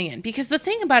have coming in. Because the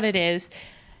thing about it is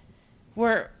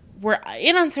we're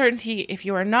in uncertainty. If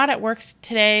you are not at work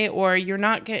today or you're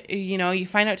not you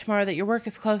find out tomorrow that your work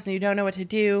is closed and you don't know what to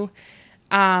do,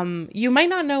 you might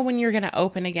not know when you're going to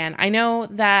open again. I know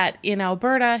that in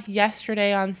Alberta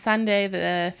yesterday on Sunday,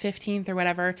 the 15th or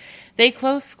whatever, they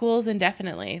closed schools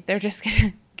indefinitely. They're just going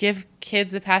to give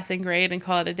kids a passing grade and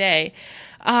call it a day.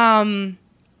 And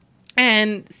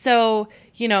so,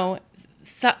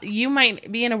 you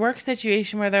might be in a work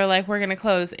situation where they're like, we're going to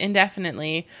close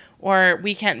indefinitely, or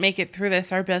we can't make it through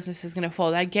this. Our business is going to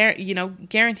fold.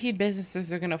 Guaranteed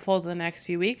businesses are going to fold in the next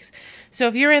few weeks. So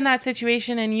if you're in that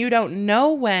situation and you don't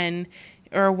know when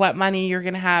or what money you're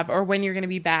going to have or when you're going to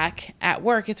be back at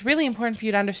work, it's really important for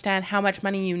you to understand how much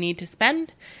money you need to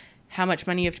spend, how much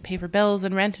money you have to pay for bills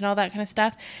and rent and all that kind of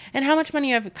stuff, and how much money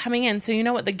you have coming in so you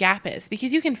know what the gap is.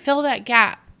 Because you can fill that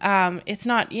gap. It's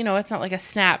not like a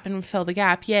snap and fill the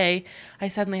gap. Yay, I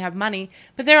suddenly have money.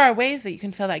 But there are ways that you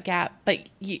can fill that gap, but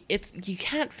you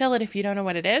can't fill it if you don't know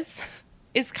what it is.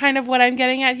 Is kind of what I'm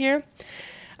getting at here.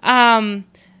 I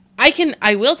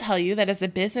will tell you that as a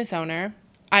business owner,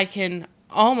 I can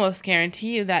almost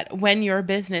guarantee you that when your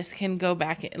business can go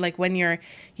back, like when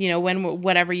when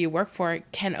whatever you work for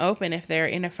can open, if they're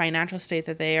in a financial state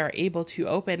that they are able to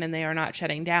open and they are not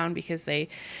shutting down because they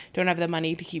don't have the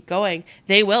money to keep going,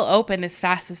 they will open as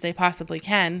fast as they possibly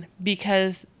can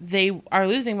because they are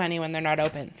losing money when they're not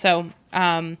open. So,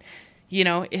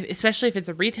 especially if it's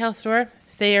a retail store,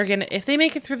 if they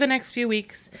make it through the next few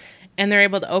weeks and they're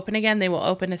able to open again, they will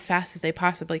open as fast as they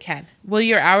possibly can. Will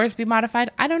your hours be modified?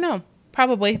 I don't know.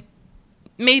 Probably.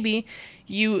 Maybe.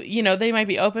 They might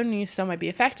be open and you still might be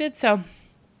affected. So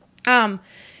you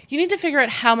need to figure out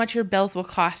how much your bills will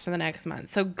cost for the next month.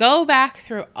 So go back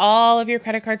through all of your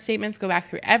credit card statements, go back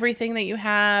through everything that you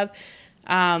have,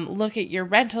 look at your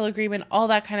rental agreement, all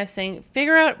that kind of thing.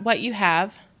 Figure out what you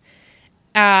have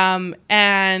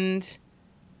and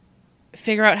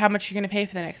figure out how much you're going to pay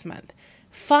for the next month.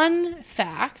 Fun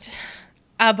fact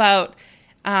about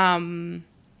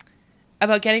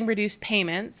getting reduced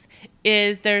payments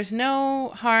is there's no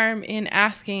harm in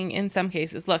asking in some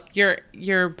cases. Look,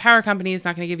 your power company is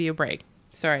not going to give you a break.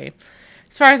 Sorry.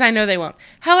 As far as I know, they won't.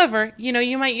 However,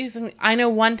 you might use them. I know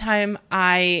one time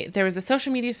there was a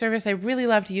social media service. I really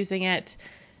loved using it,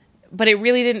 but it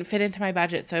really didn't fit into my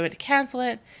budget. So I went to cancel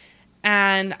it.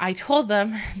 And I told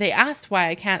them, they asked why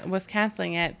I was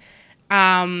canceling it.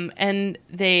 And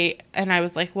I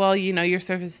was like, well, your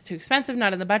service is too expensive,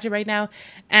 not in the budget right now.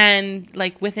 And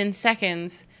like within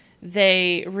seconds,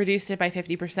 they reduced it by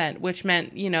 50%, which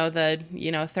meant, the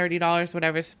 $30,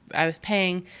 whatever I was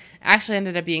paying actually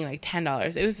ended up being like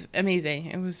 $10. It was amazing.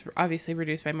 It was obviously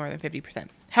reduced by more than 50%.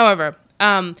 However,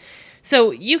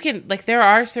 so you can, there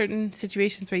are certain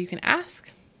situations where you can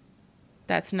ask.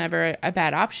 That's never a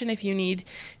bad option if you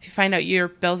find out your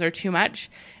bills are too much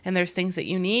and there's things that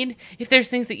you need. If there's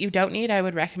things that you don't need, I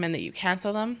would recommend that you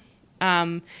cancel them.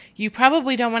 You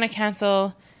probably don't want to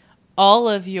cancel all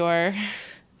of your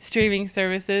streaming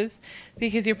services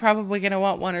because you're probably going to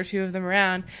want one or two of them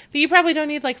around, but you probably don't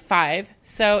need like 5.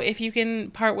 So if you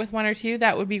can part with 1 or 2,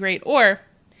 that would be great. Or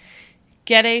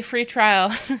get a free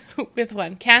trial with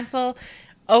one. Cancel,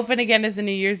 open again as a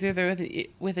new user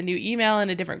with a new email and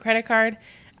a different credit card,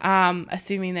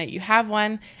 assuming that you have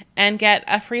one, and get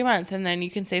a free month, and then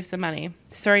you can save some money.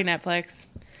 Sorry, Netflix.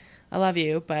 I love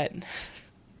you, but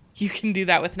you can do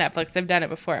that with Netflix. I've done it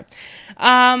before.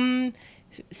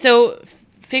 So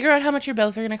figure out how much your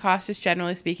bills are going to cost, just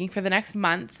generally speaking, for the next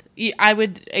month. I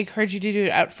would encourage you to do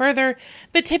it out further,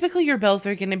 but typically your bills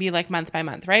are going to be like month by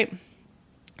month, right?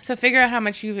 So figure out how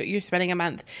much you're spending a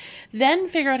month. Then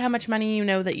figure out how much money you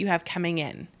know that you have coming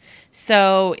in.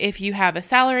 So if you have a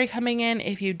salary coming in,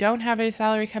 if you don't have a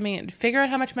salary coming in, figure out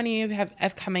how much money you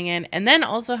have coming in, and then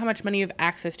also how much money you have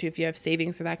access to if you have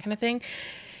savings or that kind of thing.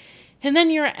 And then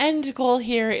your end goal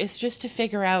here is just to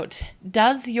figure out,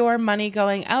 does your money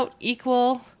going out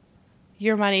equal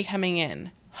your money coming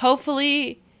in?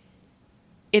 Hopefully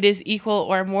it is equal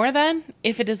or more than.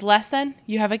 If it is less than,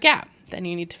 you have a gap. Then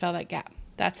you need to fill that gap.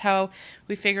 That's how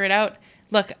we figure it out.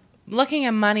 Look, looking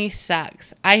at money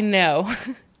sucks. I know.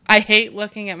 I hate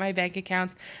looking at my bank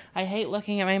accounts. I hate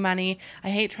looking at my money. I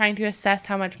hate trying to assess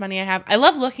how much money I have. I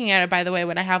love looking at it, by the way,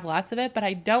 when I have lots of it, but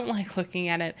I don't like looking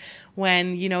at it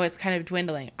when, it's kind of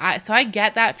dwindling. So I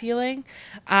get that feeling.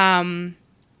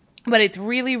 But it's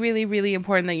really, really, really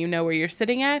important that you know where you're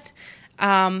sitting at,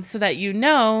 so that you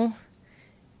know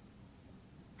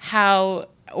how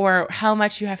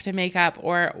much you have to make up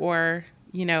or where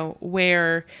you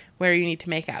need to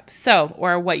make up. So,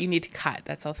 or what you need to cut.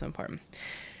 That's also important.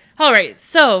 All right.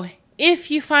 So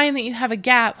if you find that you have a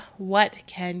gap, what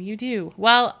can you do?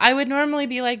 Well, I would normally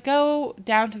be like, go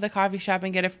down to the coffee shop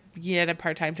and get a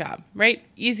part-time job, right?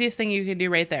 Easiest thing you can do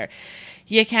right there.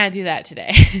 You can't do that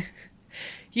today.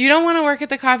 You don't want to work at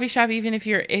the coffee shop even if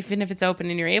it's open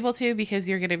and you're able to, because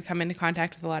you're going to come into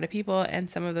contact with a lot of people,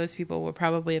 and some of those people will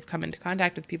probably have come into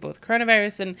contact with people with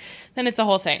coronavirus, and then it's a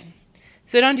whole thing.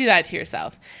 So don't do that to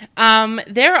yourself.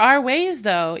 There are ways,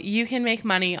 though, you can make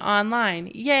money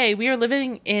online. Yay, we are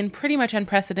living in pretty much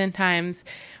unprecedented times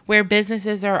where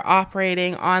businesses are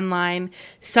operating online.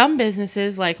 Some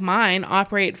businesses, like mine,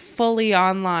 operate fully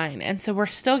online. And so we're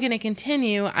still going to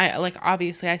continue.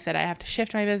 Obviously, I said I have to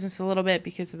shift my business a little bit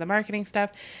because of the marketing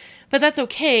stuff. But that's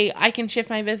okay. I can shift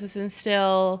my business and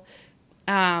still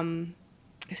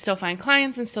find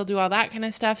clients and still do all that kind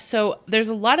of stuff. So there's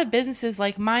a lot of businesses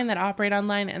like mine that operate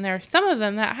online, and there are some of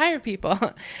them that hire people.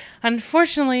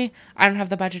 Unfortunately, I don't have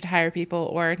the budget to hire people,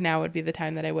 or now would be the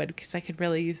time that I would, because I could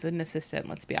really use an assistant,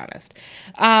 let's be honest.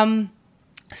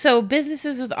 So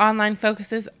businesses with online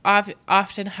focuses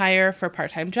often hire for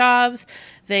part-time jobs.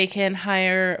 They can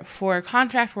hire for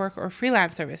contract work or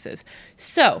freelance services.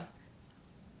 So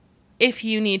if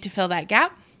you need to fill that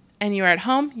gap and you're at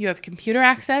home, you have computer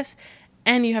access,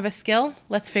 and you have a skill,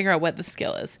 let's figure out what the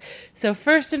skill is. So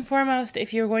first and foremost,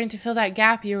 if you're going to fill that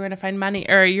gap, you're going to find money,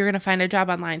 or you're going to find a job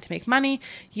online to make money,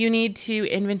 you need to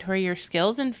inventory your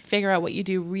skills and figure out what you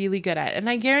do really good at. And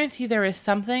I guarantee there is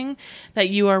something that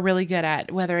you are really good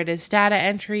at, whether it is data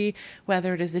entry,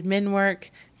 whether it is admin work.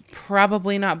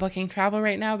 Probably not booking travel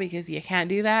right now because you can't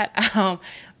do that.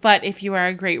 But if you are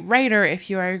a great writer, if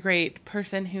you are a great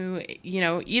person who,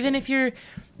 even if you're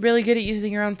really good at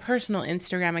using your own personal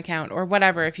Instagram account or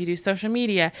whatever, if you do social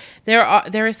media,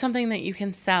 there is something that you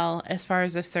can sell as far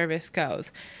as a service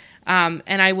goes.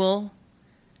 And I will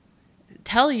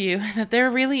tell you that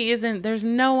there's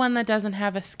no one that doesn't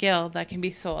have a skill that can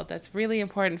be sold. That's really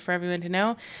important for everyone to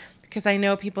know, because I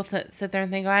know people sit there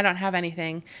and think, I don't have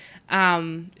anything.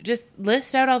 Just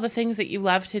list out all the things that you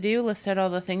love to do, list out all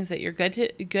the things that you're good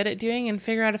at doing, and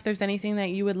figure out if there's anything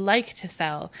that you would like to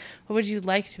sell. What would you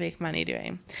like to make money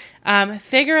doing?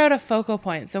 Figure out a focal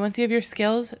point. So once you have your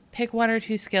skills, pick 1 or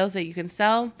 2 skills that you can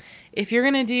sell. If you're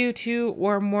going to do 2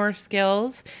 or more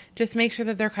skills, just make sure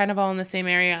that they're kind of all in the same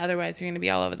area. Otherwise, you're going to be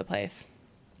all over the place.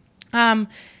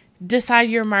 Decide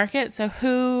your market. So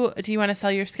who do you want to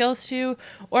sell your skills to,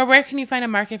 or where can you find a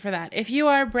market for that? If you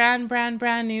are brand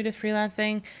new to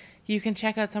freelancing, you can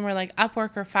check out somewhere like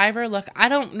Upwork or Fiverr. Look, I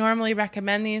don't normally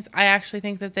recommend these. I actually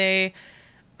think that they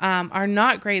are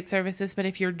not great services, but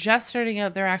if you're just starting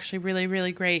out, they're actually really,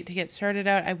 really great to get started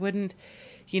out. I wouldn't,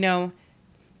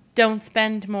 don't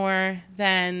spend more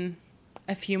than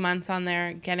a few months on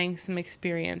there getting some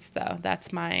experience, though.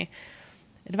 That's my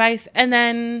advice. And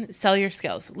then sell your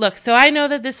skills. Look, so I know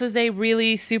that this was a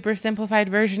really super simplified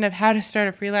version of how to start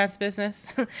a freelance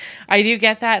business. I do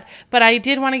get that, but I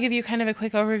did want to give you kind of a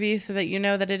quick overview so that you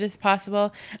know that it is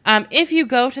possible. If you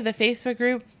go to the Facebook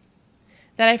group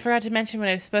that I forgot to mention when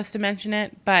I was supposed to mention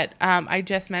it, but I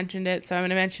just mentioned it, so I'm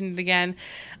going to mention it again.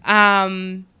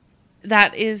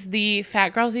 That is the Fat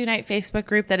Girls Unite Facebook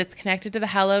group that is connected to the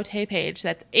Hello Tay page.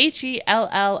 That's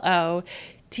HELLOTAEE.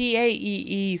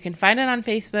 You can find it on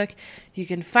Facebook. You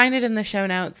can find it in the show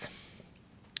notes.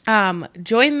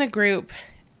 Join the group,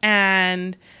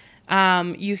 and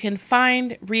you can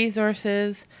find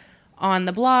resources on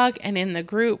the blog and in the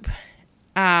group.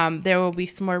 There will be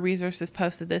some more resources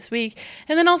posted this week.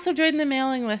 And then also join the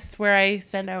mailing list where I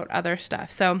send out other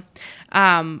stuff. So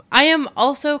I am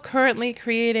also currently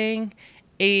creating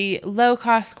a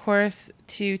low-cost course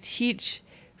to teach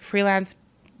freelance,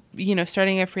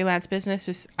 starting a freelance business.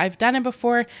 Just I've done it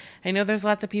before. I know there's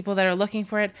lots of people that are looking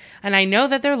for it. And I know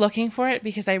that they're looking for it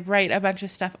because I write a bunch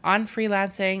of stuff on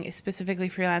freelancing, specifically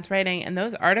freelance writing. And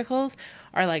those articles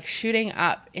are like shooting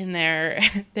up in their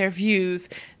views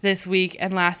this week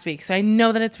and last week. So I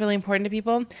know that it's really important to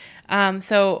people.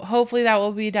 So hopefully that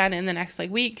will be done in the next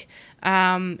week.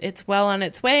 It's well on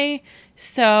its way.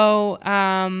 So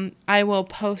I will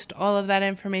post all of that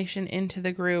information into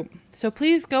the group. So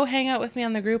please go hang out with me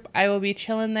on the group. I will be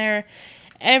chilling there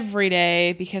every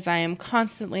day because I am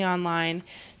constantly online.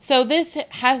 So this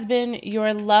has been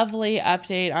your lovely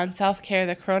update on self-care,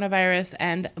 the coronavirus,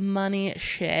 and money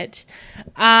shit.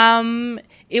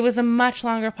 It was a much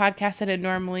longer podcast than it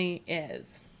normally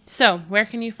is. So where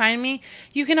can you find me?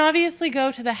 You can obviously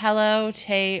go to the Hello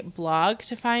Tay blog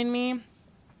to find me.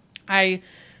 I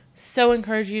so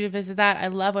encourage you to visit that. I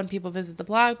love when people visit the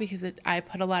blog because I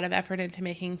put a lot of effort into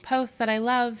making posts that I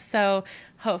love. So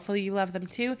hopefully you love them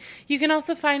too. You can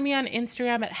also find me on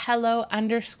Instagram at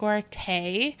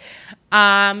hello_tay.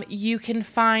 You can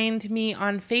find me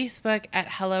on Facebook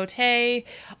at Hello Tay.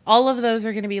 All of those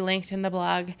are going to be linked in the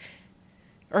blog,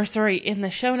 in the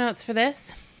show notes for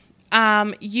this.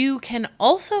 You can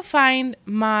also find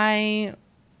my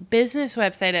business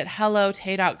website at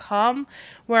hellotay.com,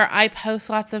 where I post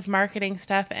lots of marketing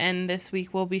stuff, and this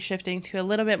week we'll be shifting to a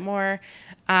little bit more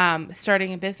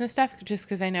starting a business stuff, just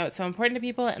because I know it's so important to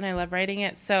people and I love writing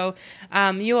it. So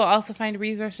you will also find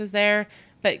resources there,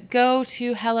 but go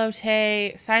to Hello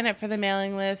Tay, sign up for the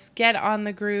mailing list, get on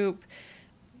the group,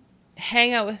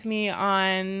 hang out with me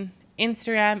on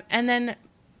Instagram, and then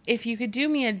if you could do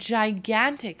me a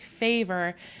gigantic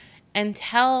favor and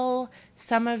tell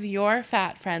some of your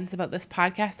fat friends about this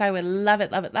podcast, I would love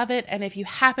it, love it, love it. And if you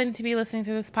happen to be listening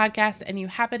to this podcast and you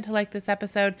happen to like this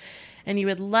episode and you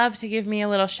would love to give me a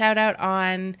little shout out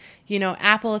on,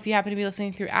 Apple, if you happen to be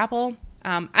listening through Apple.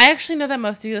 I actually know that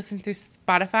most of you listen through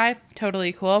Spotify.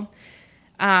 Totally cool.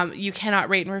 You cannot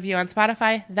rate and review on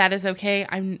Spotify. That is okay.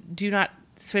 Do not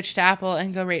switch to Apple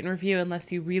and go rate and review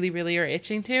unless you really, really are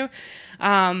itching to,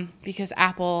 because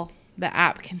Apple, the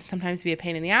app, can sometimes be a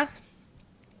pain in the ass.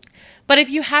 But if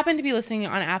you happen to be listening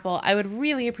on Apple, I would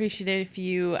really appreciate it if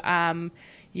you,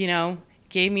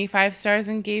 gave me 5 stars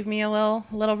and gave me a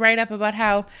little write-up about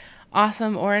how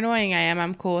awesome or annoying I am.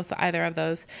 I'm cool with either of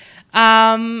those.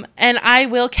 And I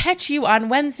will catch you on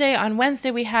Wednesday. On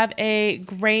Wednesday, we have a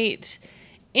great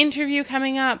interview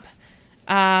coming up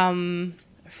from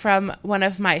one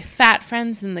of my fat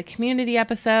friends in the community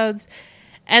episodes.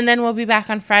 And then we'll be back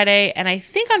on Friday. And I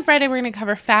think on Friday we're going to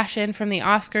cover fashion from the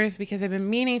Oscars because I've been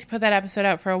meaning to put that episode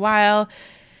out for a while.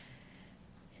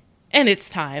 And it's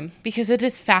time because it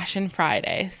is Fashion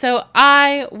Friday. So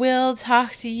I will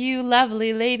talk to you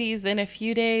lovely ladies in a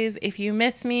few days. If you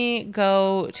miss me,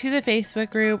 go to the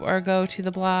Facebook group or go to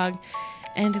the blog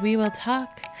and we will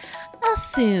talk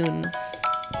soon.